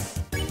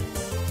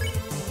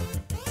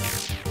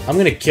 I'm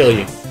gonna kill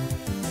you.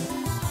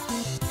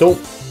 Don't...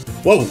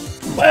 Whoa!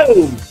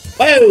 Whoa!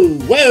 Whoa!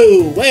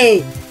 Whoa!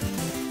 Whoa!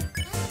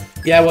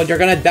 Yeah, well, you're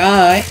gonna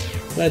die.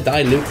 You're gonna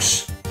die,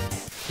 Luke's.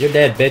 You're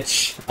dead,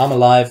 bitch. I'm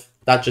alive.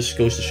 That just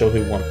goes to show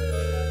who won.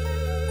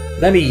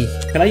 Let me...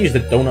 Can I use the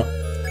donut?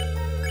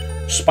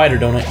 Spider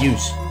donut,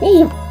 use.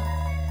 Whoa!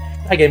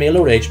 That gave me a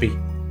load of HP.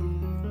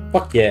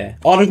 Fuck yeah.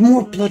 Oh, there's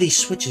more bloody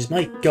switches,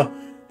 my god.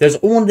 There's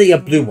only a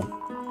blue one.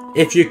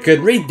 If you could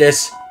read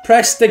this,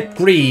 press the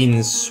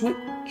green switch.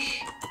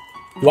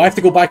 Do I have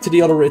to go back to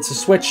the other? It's a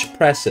switch,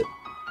 press it.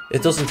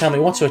 It doesn't tell me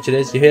what switch it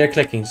is. You hear a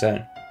clicking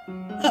sound.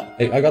 Oh,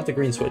 I got the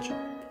green switch.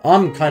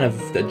 I'm kind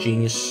of a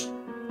genius.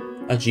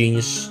 A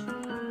genius.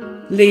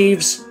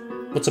 Leaves.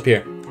 What's up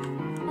here?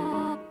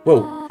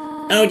 Whoa.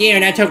 Oh dear,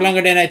 that took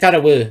longer than I thought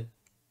it would.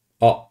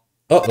 Oh.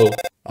 Uh-oh.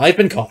 I've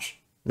been caught.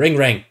 Ring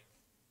ring.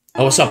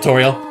 Oh, what's up,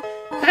 Toriel?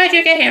 How'd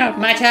you get here,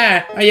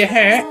 Matar? Are you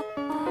hurt?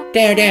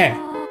 There.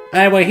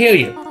 I will heal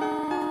you.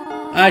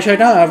 I should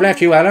not have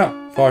left you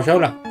alone for so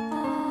long.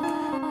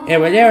 It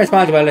was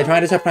irresponsible to try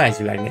to surprise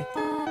you like this.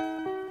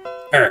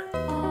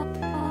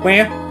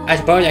 Well, I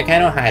suppose I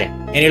cannot hide it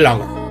any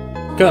longer.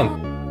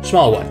 Come,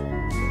 small one.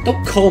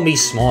 Don't call me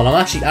small. I'm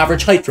actually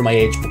average height for my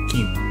age. Fuck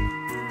you.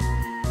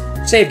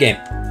 Save game.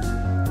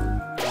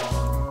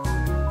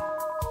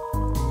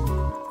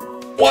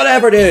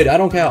 Whatever, dude. I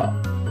don't care.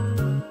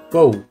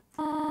 Go.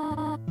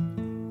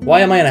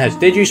 Why am I in a house?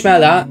 Did you smell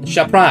that?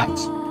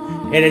 Surprise.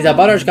 It is a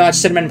butterscotch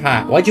cinnamon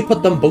pie. Why'd you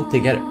put them both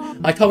together?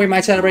 I thought we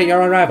might celebrate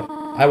your arrival.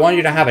 I want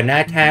you to have a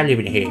nice time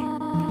living here.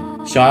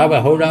 So I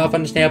will hold off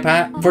on the snail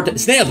pie.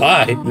 Snail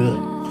pie?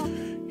 Ugh.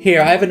 Here,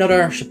 I have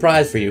another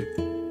surprise for you.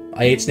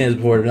 I ate snails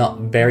before. They're not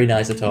very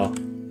nice at all.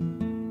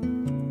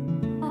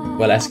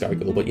 Well,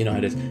 escargot, but you know how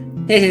it is.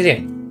 This is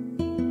it.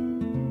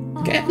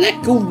 Okay,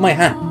 let go of my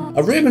hand.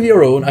 A room of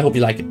your own. I hope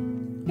you like it.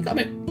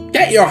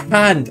 Get your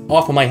hand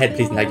off of my head,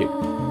 please. Thank you.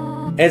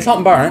 It's hot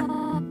and burn.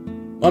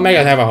 We'll make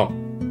us have a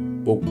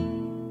home. Whoa.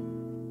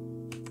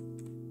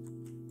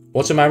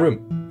 What's in my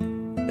room?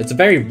 It's a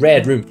very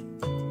red room.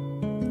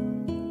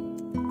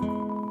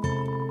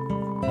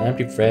 An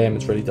empty frame,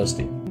 it's really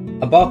dusty.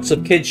 A box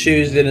of kids'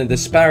 shoes in a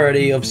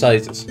disparity of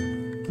sizes.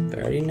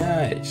 Very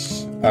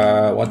nice.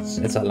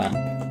 It's a lamp.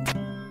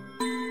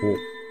 Whoa.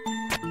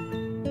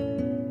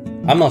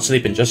 I'm not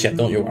sleeping just yet,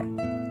 don't you worry.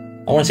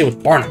 I want to see what's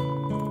burning.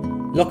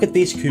 Look at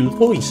these cool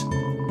toys.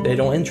 They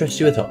don't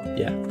interest you at all.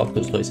 Yeah, fuck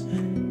those toys.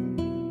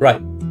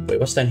 Right. Wait,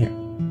 what's down here?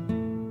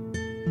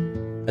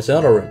 It's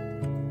another room.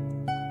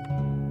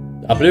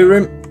 A blue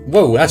room.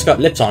 Whoa, that's got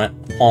lips on it.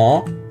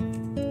 Huh?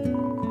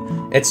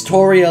 It's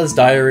Toriel's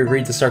diary.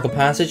 Read the circle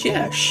passage.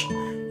 Yeah, shh.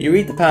 You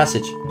read the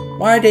passage.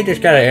 Why did they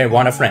just get it and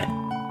want a friend?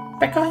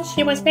 Because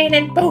she was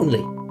feeling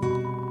lonely.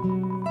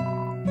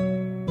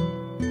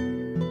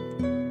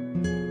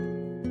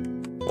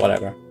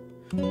 Whatever.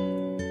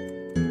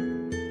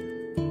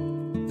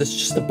 There's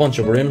just a bunch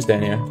of rooms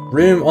down here.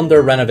 Room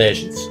under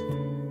renovations.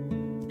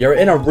 You're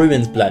in a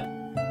ruins, blood.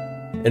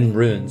 In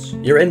ruins.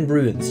 You're in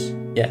ruins.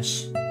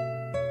 Yes.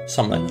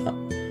 Something like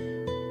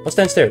that. What's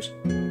downstairs?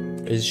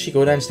 Does she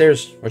go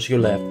downstairs or she go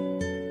left?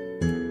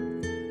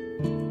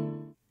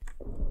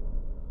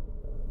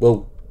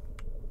 Whoa.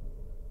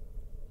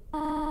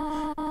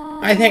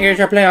 I think you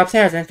should play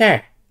upstairs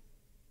instead.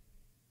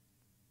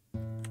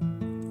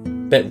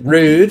 Bit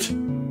rude.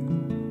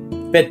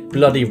 Bit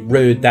bloody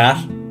rude, that.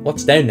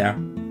 What's down there?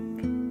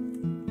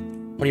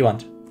 What do you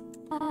want?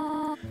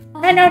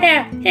 Hello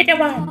there, little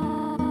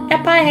one. The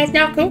pie has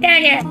not cooled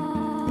down yet.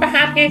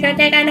 Perhaps you should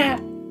take a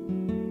nap.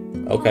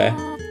 Okay.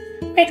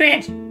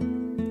 Wait.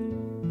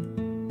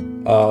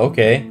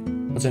 Okay.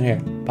 What's in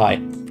here?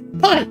 Pie.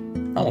 Pie.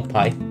 I want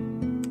pie.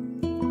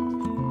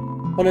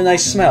 What a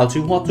nice smell.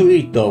 Too hot to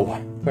eat, though.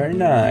 Very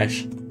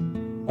nice.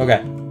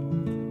 Okay.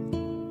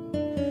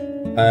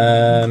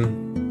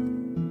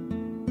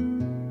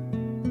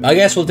 I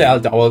guess we'll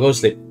go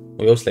sleep.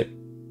 We'll go sleep.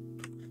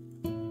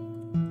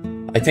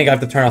 I think I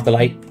have to turn off the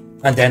light,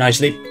 and then I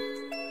sleep.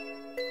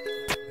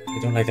 I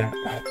don't like that.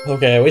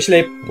 Okay, we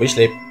sleep.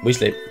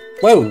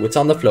 Whoa, it's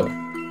on the floor.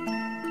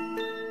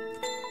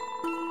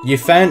 You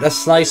found a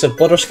slice of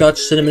butterscotch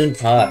cinnamon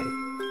pie.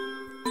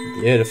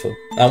 Beautiful.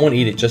 I won't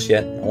eat it just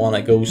yet. I want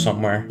to go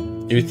somewhere,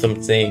 do some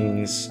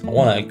things. I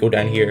want to go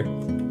down here.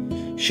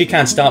 She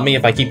can't stop me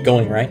if I keep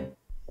going, right?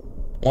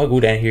 I want to go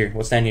down here.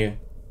 What's down here?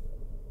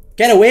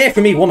 Get away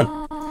from me, woman!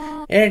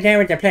 You're down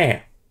with the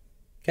player.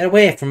 Get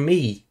away from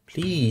me,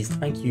 please.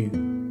 Thank you.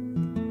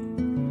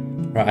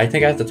 Right, I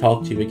think I have to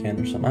talk to you again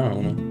or something. I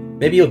don't know.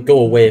 Maybe you'll go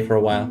away for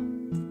a while.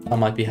 That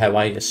might be how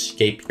I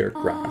escape your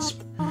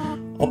grasp.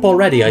 Up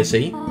already, I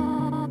see.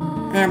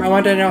 I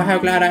want to know how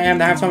glad I am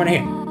to have someone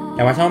here.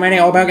 There were so many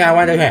old bugs I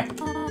wanted to hear.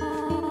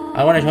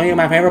 I want to tell you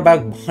my favorite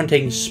bug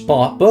hunting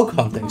spot. Bug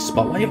hunting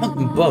spot? Why are you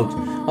hunting bugs?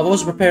 I've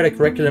also prepared a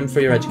curriculum for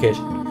your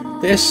education.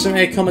 This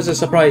may come as a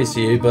surprise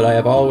to you, but I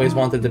have always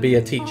wanted to be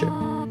a teacher.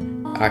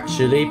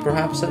 Actually,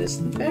 perhaps that is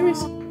very...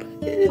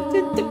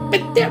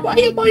 But why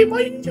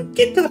did you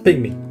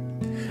kidnapping me?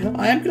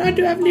 I am glad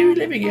to have you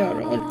living here.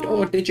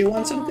 Or did you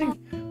want something?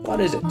 What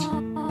is it?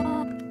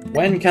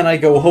 When can I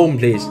go home,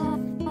 please?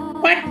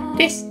 What?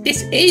 This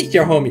is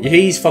your home.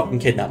 He's fucking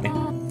kidnapped me.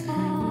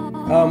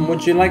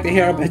 Would you like to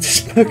hear about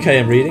this book I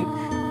am reading?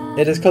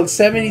 It is called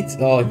 70...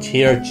 Oh,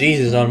 dear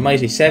Jesus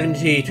almighty.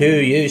 72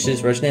 uses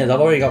for snails. I've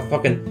already got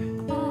fucking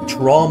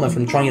trauma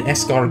from trying an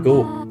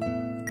escargot.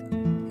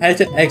 How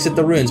to exit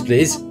the ruins,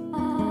 please?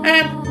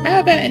 How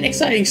about an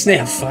exciting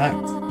snail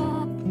fact?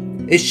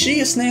 Is she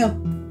a snail?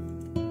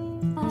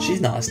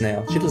 She's not a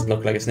snail. She doesn't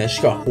look like a snail.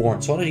 She's got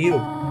horns. What are you?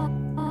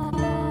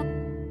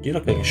 You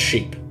look like a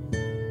sheep.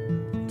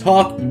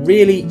 Talk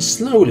really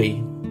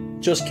slowly.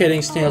 Just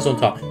kidding, snails don't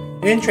talk.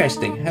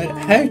 Interesting.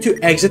 How to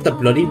exit the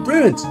bloody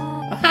ruins?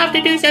 I have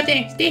to do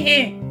something. Stay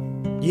here.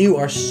 You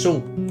are so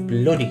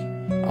bloody.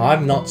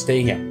 I'm not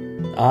staying here.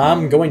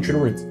 I'm going through the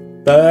ruins.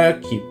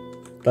 Fuck you.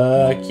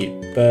 Fuck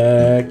you.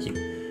 Fuck you.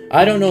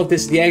 I don't know if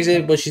this is the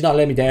exit, but she's not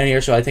letting me down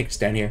here, so I think it's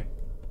down here.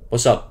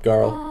 What's up,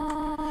 girl?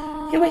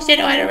 You wish to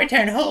know how to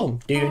return home,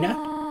 do you not?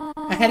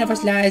 Ahead of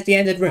us lies the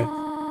end of the room.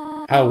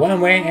 A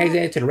one-way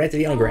exit to the rest of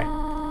the underground.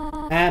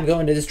 I'm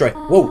going to destroy it.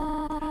 Whoa.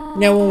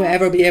 No one will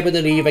ever be able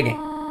to leave again.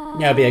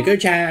 Now be a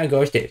good child and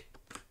go upstairs.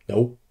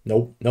 No. I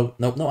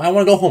want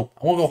to go home.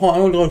 I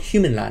want to go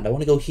human land. I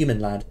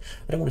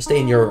don't want to stay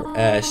in your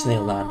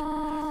snail land.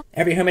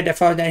 Every human that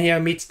falls down here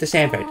meets the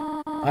same fate.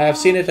 I have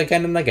seen it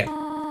again and again.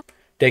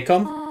 They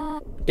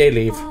come, they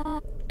leave,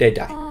 they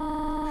die.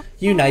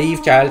 You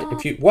naive child,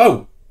 if you...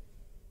 Whoa!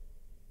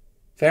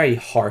 Very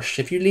harsh.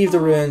 If you leave the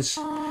ruins,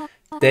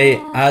 they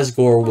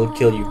Asgore will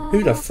kill you.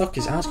 Who the fuck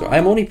is Asgore?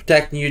 I'm only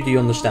protecting you, do you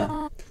understand?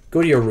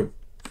 Go to your room.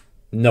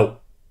 No.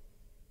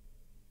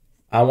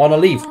 I want to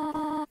leave.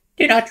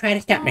 Do not try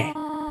to stop me.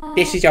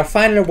 This is your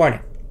final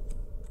warning.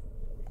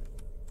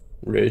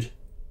 Rude.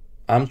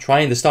 I'm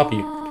trying to stop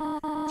you.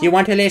 Do you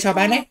want to leave so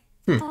badly?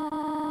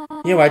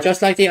 You are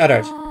just like the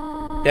others.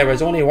 There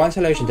is only one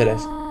solution to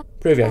this.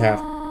 Prove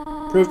yourself.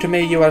 Prove to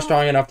me you are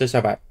strong enough to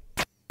survive.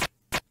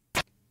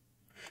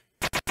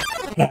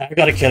 I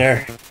gotta kill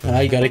her.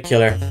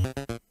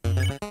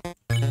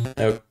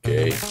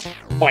 Okay.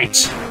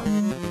 Fight!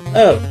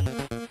 Oh.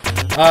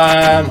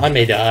 I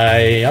may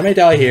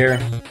die here.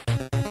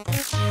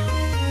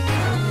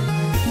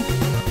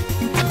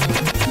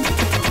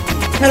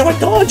 How do I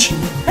dodge?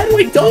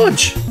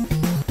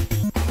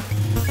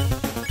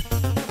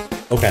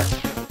 Okay.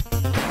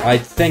 I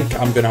think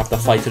I'm gonna have to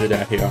fight to the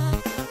death here.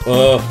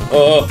 What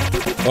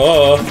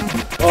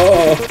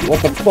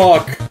the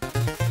fuck?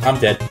 I'm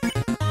dead.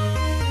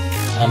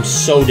 I'm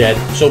so dead.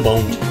 So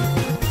boned.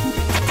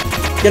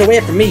 Get away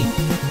from me!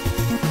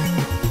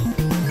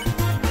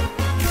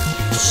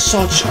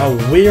 Such a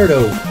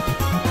weirdo.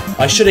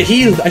 I should have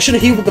healed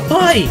with the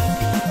pie!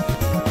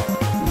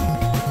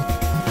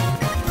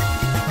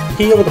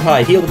 Heal with the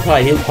pie.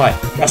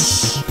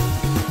 Yes!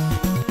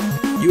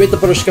 You ate the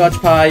butterscotch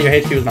pie, your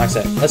HP was maxed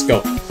out. Let's go.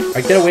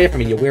 Alright, get away from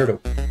me, you weirdo.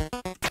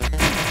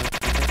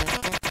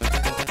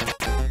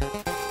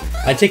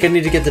 I think I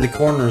need to get to the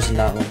corners in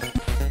that one.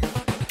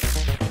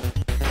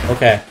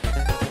 Okay.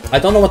 I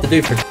don't know what to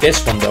do for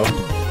this one, though.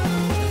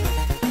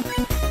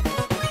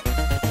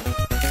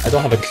 I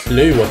don't have a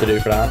clue what to do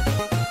for that.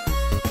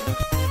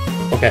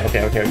 Okay.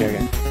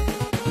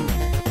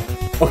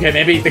 Okay,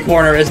 maybe the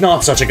corner is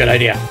not such a good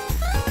idea.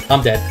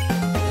 I'm dead.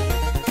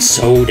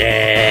 So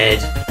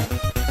dead.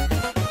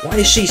 Why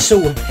is she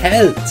so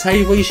hell? Tell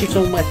you why is she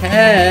so much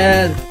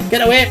hell?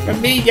 Get away from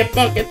me, you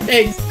fucking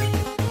things!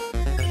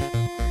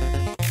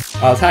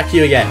 I'll attack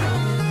you again.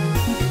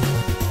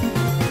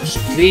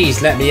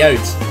 Please let me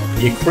out,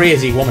 you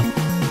crazy woman.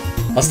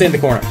 I'll stay in the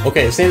corner.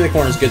 Okay, staying in the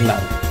corner is good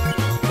enough.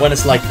 When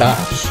it's like that.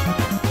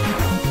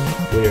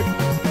 Weird.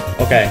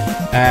 Okay.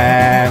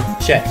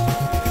 Shit.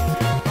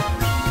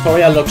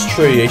 Toria looks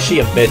true. Is she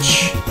a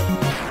bitch?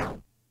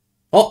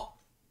 Oh!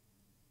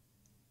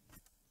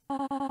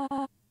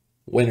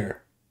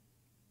 Winner.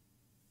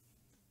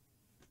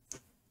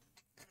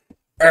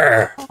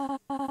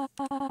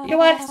 You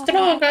are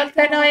stronger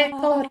than I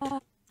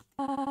thought.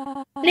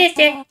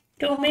 Listen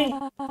to me,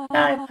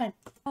 Dolphin.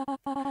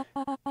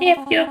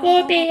 If you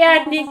go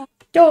beyond this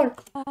door,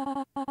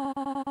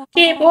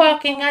 keep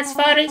walking as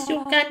far as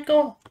you can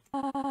go.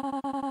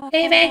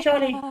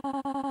 Eventually,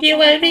 you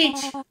will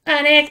reach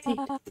an exit.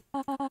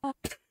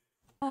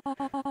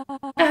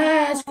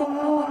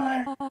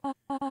 Asgore!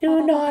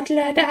 Do not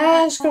let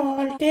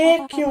Asgore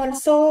take your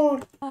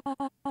soul.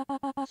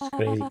 It's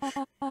crazy.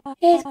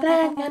 His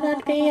plan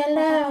cannot be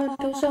allowed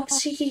to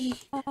succeed.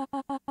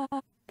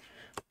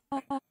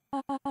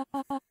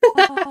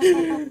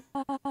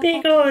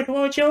 Be good,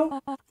 won't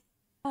you?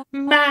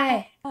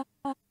 My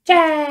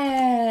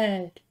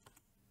child!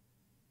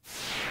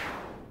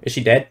 Is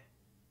she dead?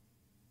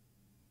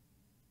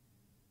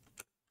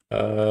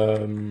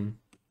 Oh.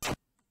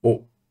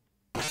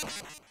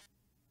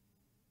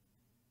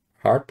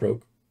 Heart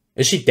broke.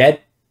 Is she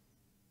dead?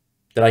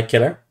 Did I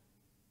kill her?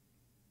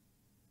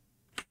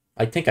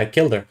 I think I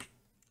killed her.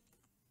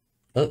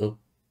 Uh-oh.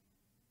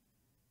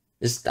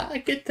 Is that a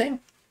good thing?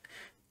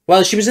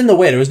 Well, she was in the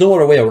way. There was no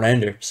other way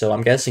around her, so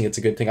I'm guessing it's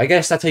a good thing. I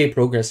guess that's how you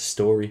progress the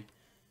story.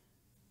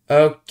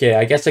 Okay,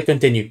 I guess I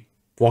continue.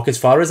 Walk as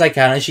far as I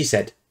can, as she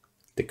said.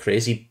 The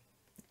crazy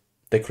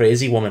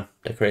woman.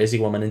 The crazy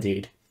woman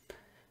indeed.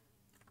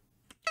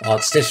 Oh,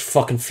 it's this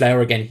fucking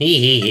flower again.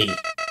 Hee.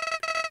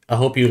 I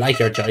hope you like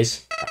your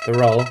choice.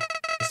 After all,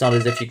 it's not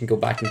as if you can go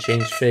back and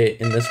change fate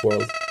in this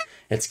world.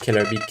 It's kill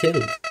or be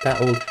killed. That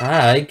old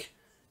hag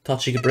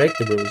thought she could break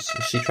the rules.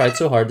 She tried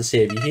so hard to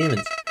save you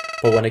humans.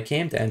 But when it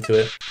came down to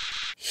it,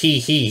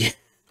 she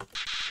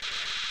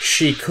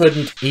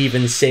couldn't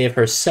even save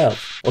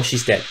herself. Oh,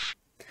 she's dead.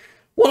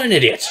 What an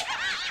idiot.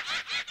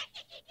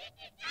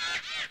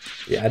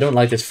 Yeah, I don't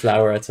like this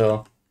flower at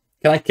all.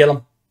 Can I kill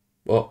him?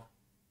 Whoa. Oh,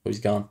 he's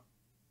gone.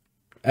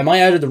 Am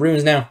I out of the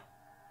ruins now?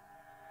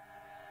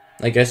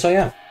 I guess I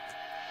am.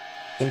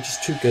 I'm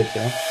just too good,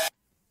 though.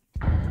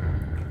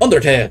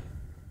 Undertale!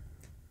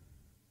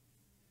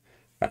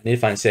 Right, I need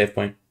to find a save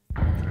point.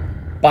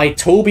 By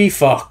Toby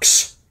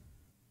Fox.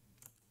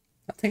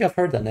 I think I've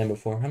heard that name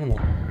before. I don't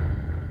know.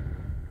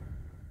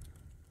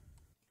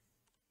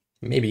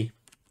 Maybe.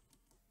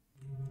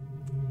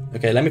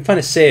 Okay, let me find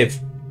a save.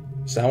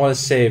 So I want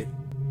to save.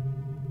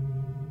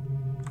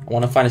 I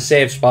want to find a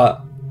save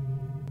spot.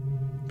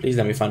 Please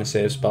let me find a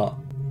save spot.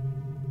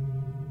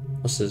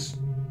 What's this?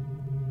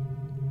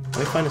 Let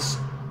me find this.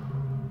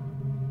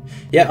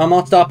 Yeah, I'm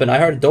not stopping. I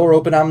heard a door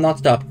open. I'm not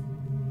stopping.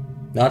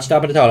 Not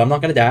stopping at all. I'm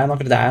not gonna die. I'm not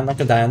gonna die. I'm not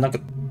gonna die. I'm not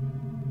gonna.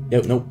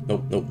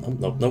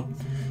 No.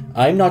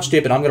 I'm not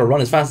stupid. I'm gonna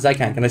run as fast as I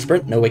can. Can I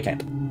sprint? No, I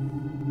can't.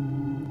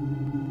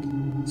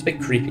 It's a bit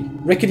creepy.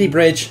 Rickety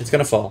bridge. It's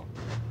gonna fall.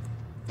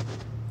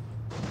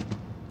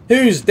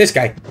 Who's this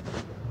guy?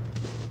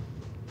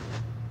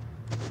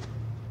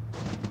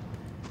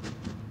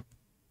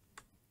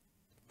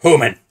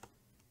 Human.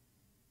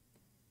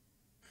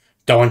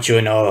 Don't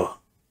you know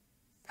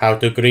how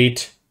to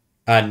greet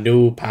a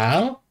new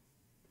pal?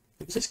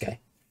 Who's this guy?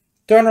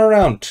 Turn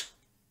around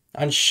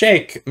and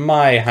shake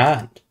my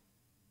hand.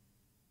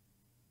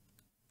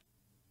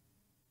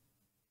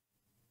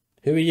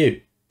 Who are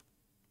you?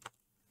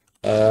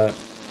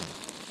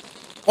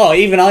 Oh,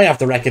 even I have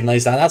to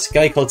recognize that. That's a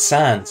guy called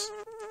Sans.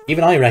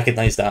 Even I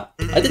recognize that.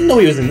 I didn't know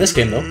he was in this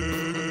game though.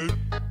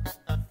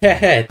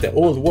 Heh, the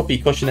old whoopee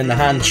cushion in the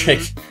hand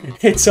trick.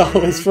 It's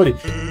always funny.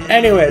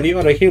 Anyway,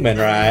 you're a human,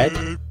 right?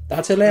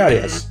 That's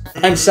hilarious.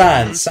 I'm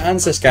Sans.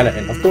 Sans the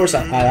skeleton. Of course,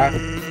 of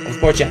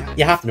course,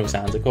 you have to know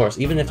Sans, of course.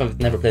 Even if I've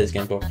never played this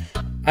game before.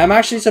 I'm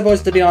actually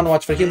supposed to be on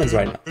watch for humans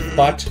right now.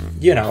 But,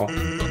 you know,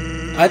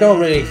 I don't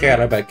really care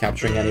about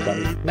capturing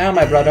anybody. Now,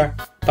 my brother,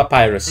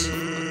 Papyrus.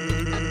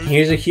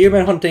 He's a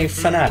human hunting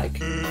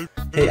fanatic.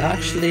 Hey,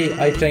 actually,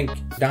 I think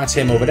that's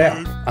him over there.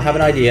 I have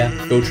an idea.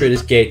 Go through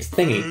this gate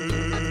thingy.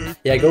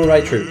 Yeah, go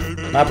right through.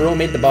 My bro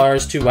made the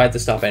bars too wide to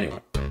stop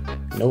anywhere.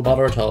 No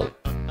bother at all.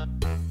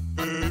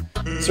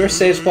 Is there a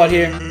safe spot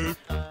here?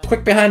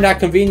 Quick behind that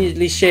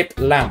conveniently shaped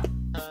lamp.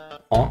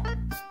 Huh?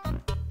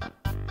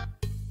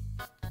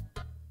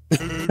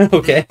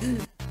 Okay.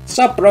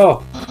 Sup,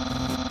 bro?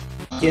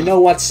 You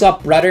know what's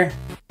up, brother?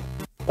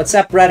 What's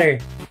up, brother?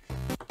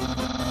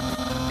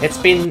 It's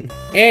been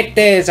 8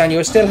 days and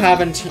you still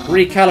haven't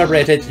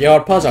recalibrated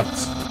your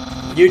puzzles.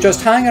 You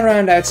just hang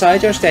around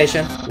outside your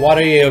station. What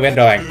have you been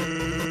doing?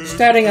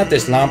 Staring at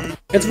this lamp.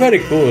 It's very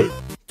cool.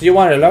 Do you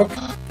want to look?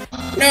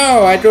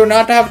 No, I do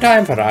not have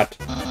time for that.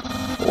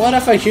 What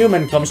if a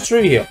human comes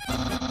through here?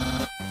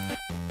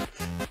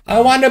 I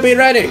want to be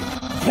ready.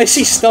 Why is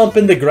he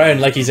stomping the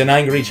ground like he's an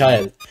angry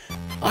child?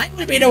 I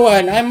will be the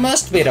one. I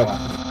must be the one.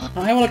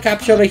 I will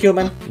capture a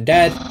human.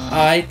 Dead.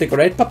 I, the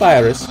great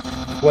Papyrus,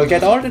 will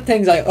get all the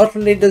things I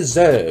utterly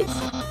deserve.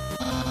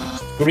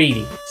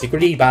 Greedy. He's a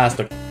greedy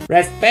bastard.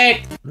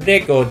 Respect,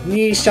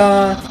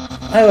 recognition.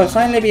 I will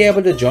finally be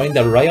able to join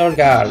the Royal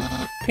Guard.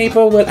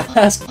 People will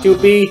ask to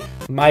be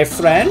my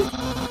friend.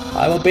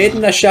 I will bathe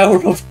in a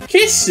shower of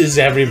kisses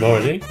every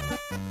morning.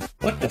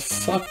 What the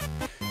fuck?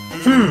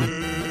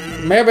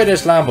 Maybe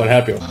this lamp will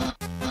help you.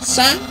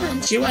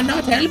 Sans, you are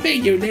not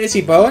helping, you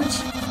lazy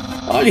bones.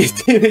 All you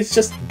do is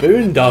just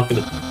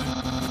boondoggle.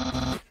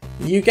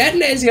 You get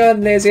lazier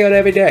and lazier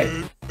every day.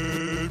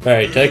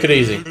 Hey, take it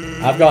easy.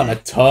 I've gotten a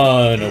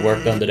ton of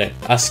work done today.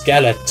 A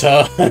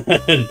skeleton.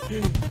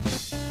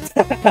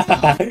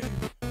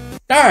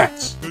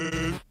 Darts.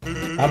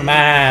 Oh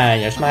man,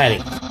 you're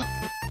smiling.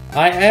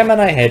 I am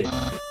and I hate it.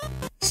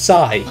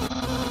 Sigh.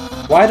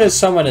 Why does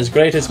someone as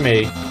great as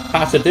me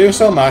have to do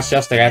so much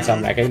just to get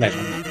some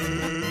recognition?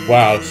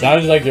 Wow,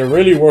 sounds like you're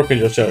really working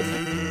yourself.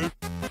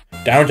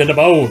 Down to the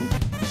bone.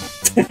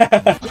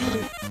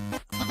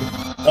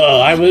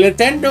 Oh, I will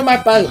attend to my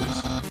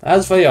puzzles.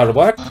 As for your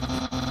work,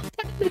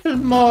 put a little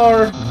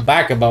more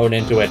backbone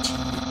into it.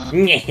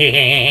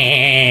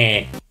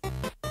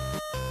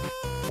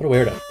 What a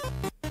weirdo.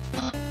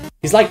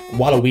 He's like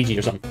Waluigi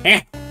or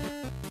something.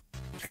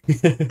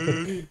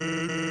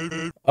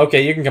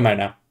 Okay, you can come out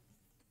now.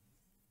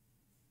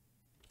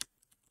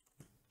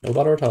 No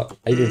bother at all.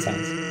 How you doing,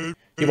 Sans?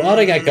 If you want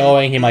to get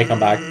going, he might come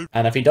back.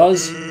 And if he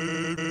does,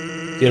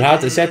 you'll have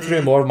to sit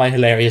through more of my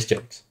hilarious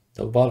jokes.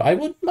 So, but I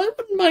wouldn't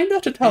mind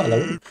that at all. I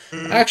wouldn't.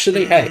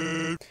 Actually, hey.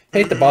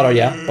 Hate to bother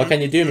ya, but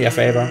can you do me a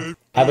favour?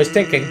 I was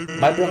thinking,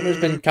 my brother's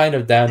been kind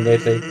of down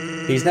lately.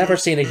 He's never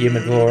seen a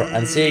human before,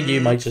 and seeing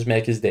you might just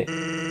make his day.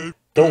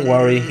 Don't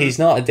worry, he's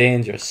not a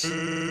dangerous.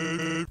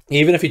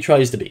 Even if he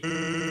tries to be.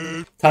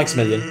 Thanks a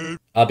million.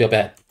 I'll be up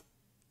ahead.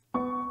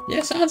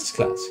 Yes, Sans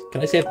class.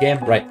 Can I save the game?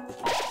 Right.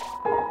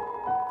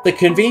 The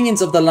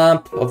convenience of the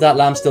lamp, of that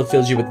lamp still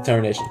fills you with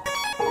determination.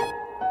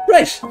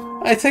 Right.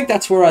 I think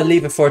that's where I'll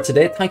leave it for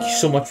today. Thank you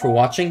so much for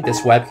watching.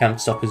 This webcam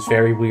stuff is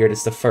very weird.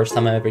 It's the first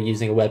time I'm ever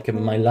using a webcam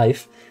in my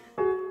life.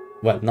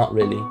 Well, not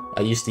really.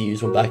 I used to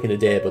use one back in the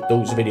day, but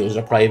those videos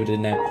are private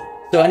now.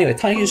 So anyway,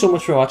 thank you so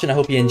much for watching. I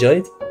hope you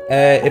enjoyed.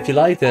 If you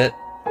liked it,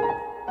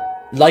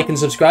 like and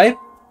subscribe.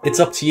 It's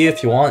up to you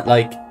if you want.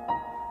 Like,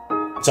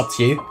 it's up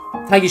to you.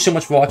 Thank you so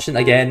much for watching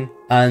again,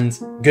 and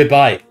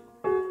goodbye.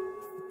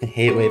 I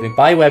hate waving.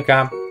 Bye,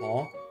 webcam.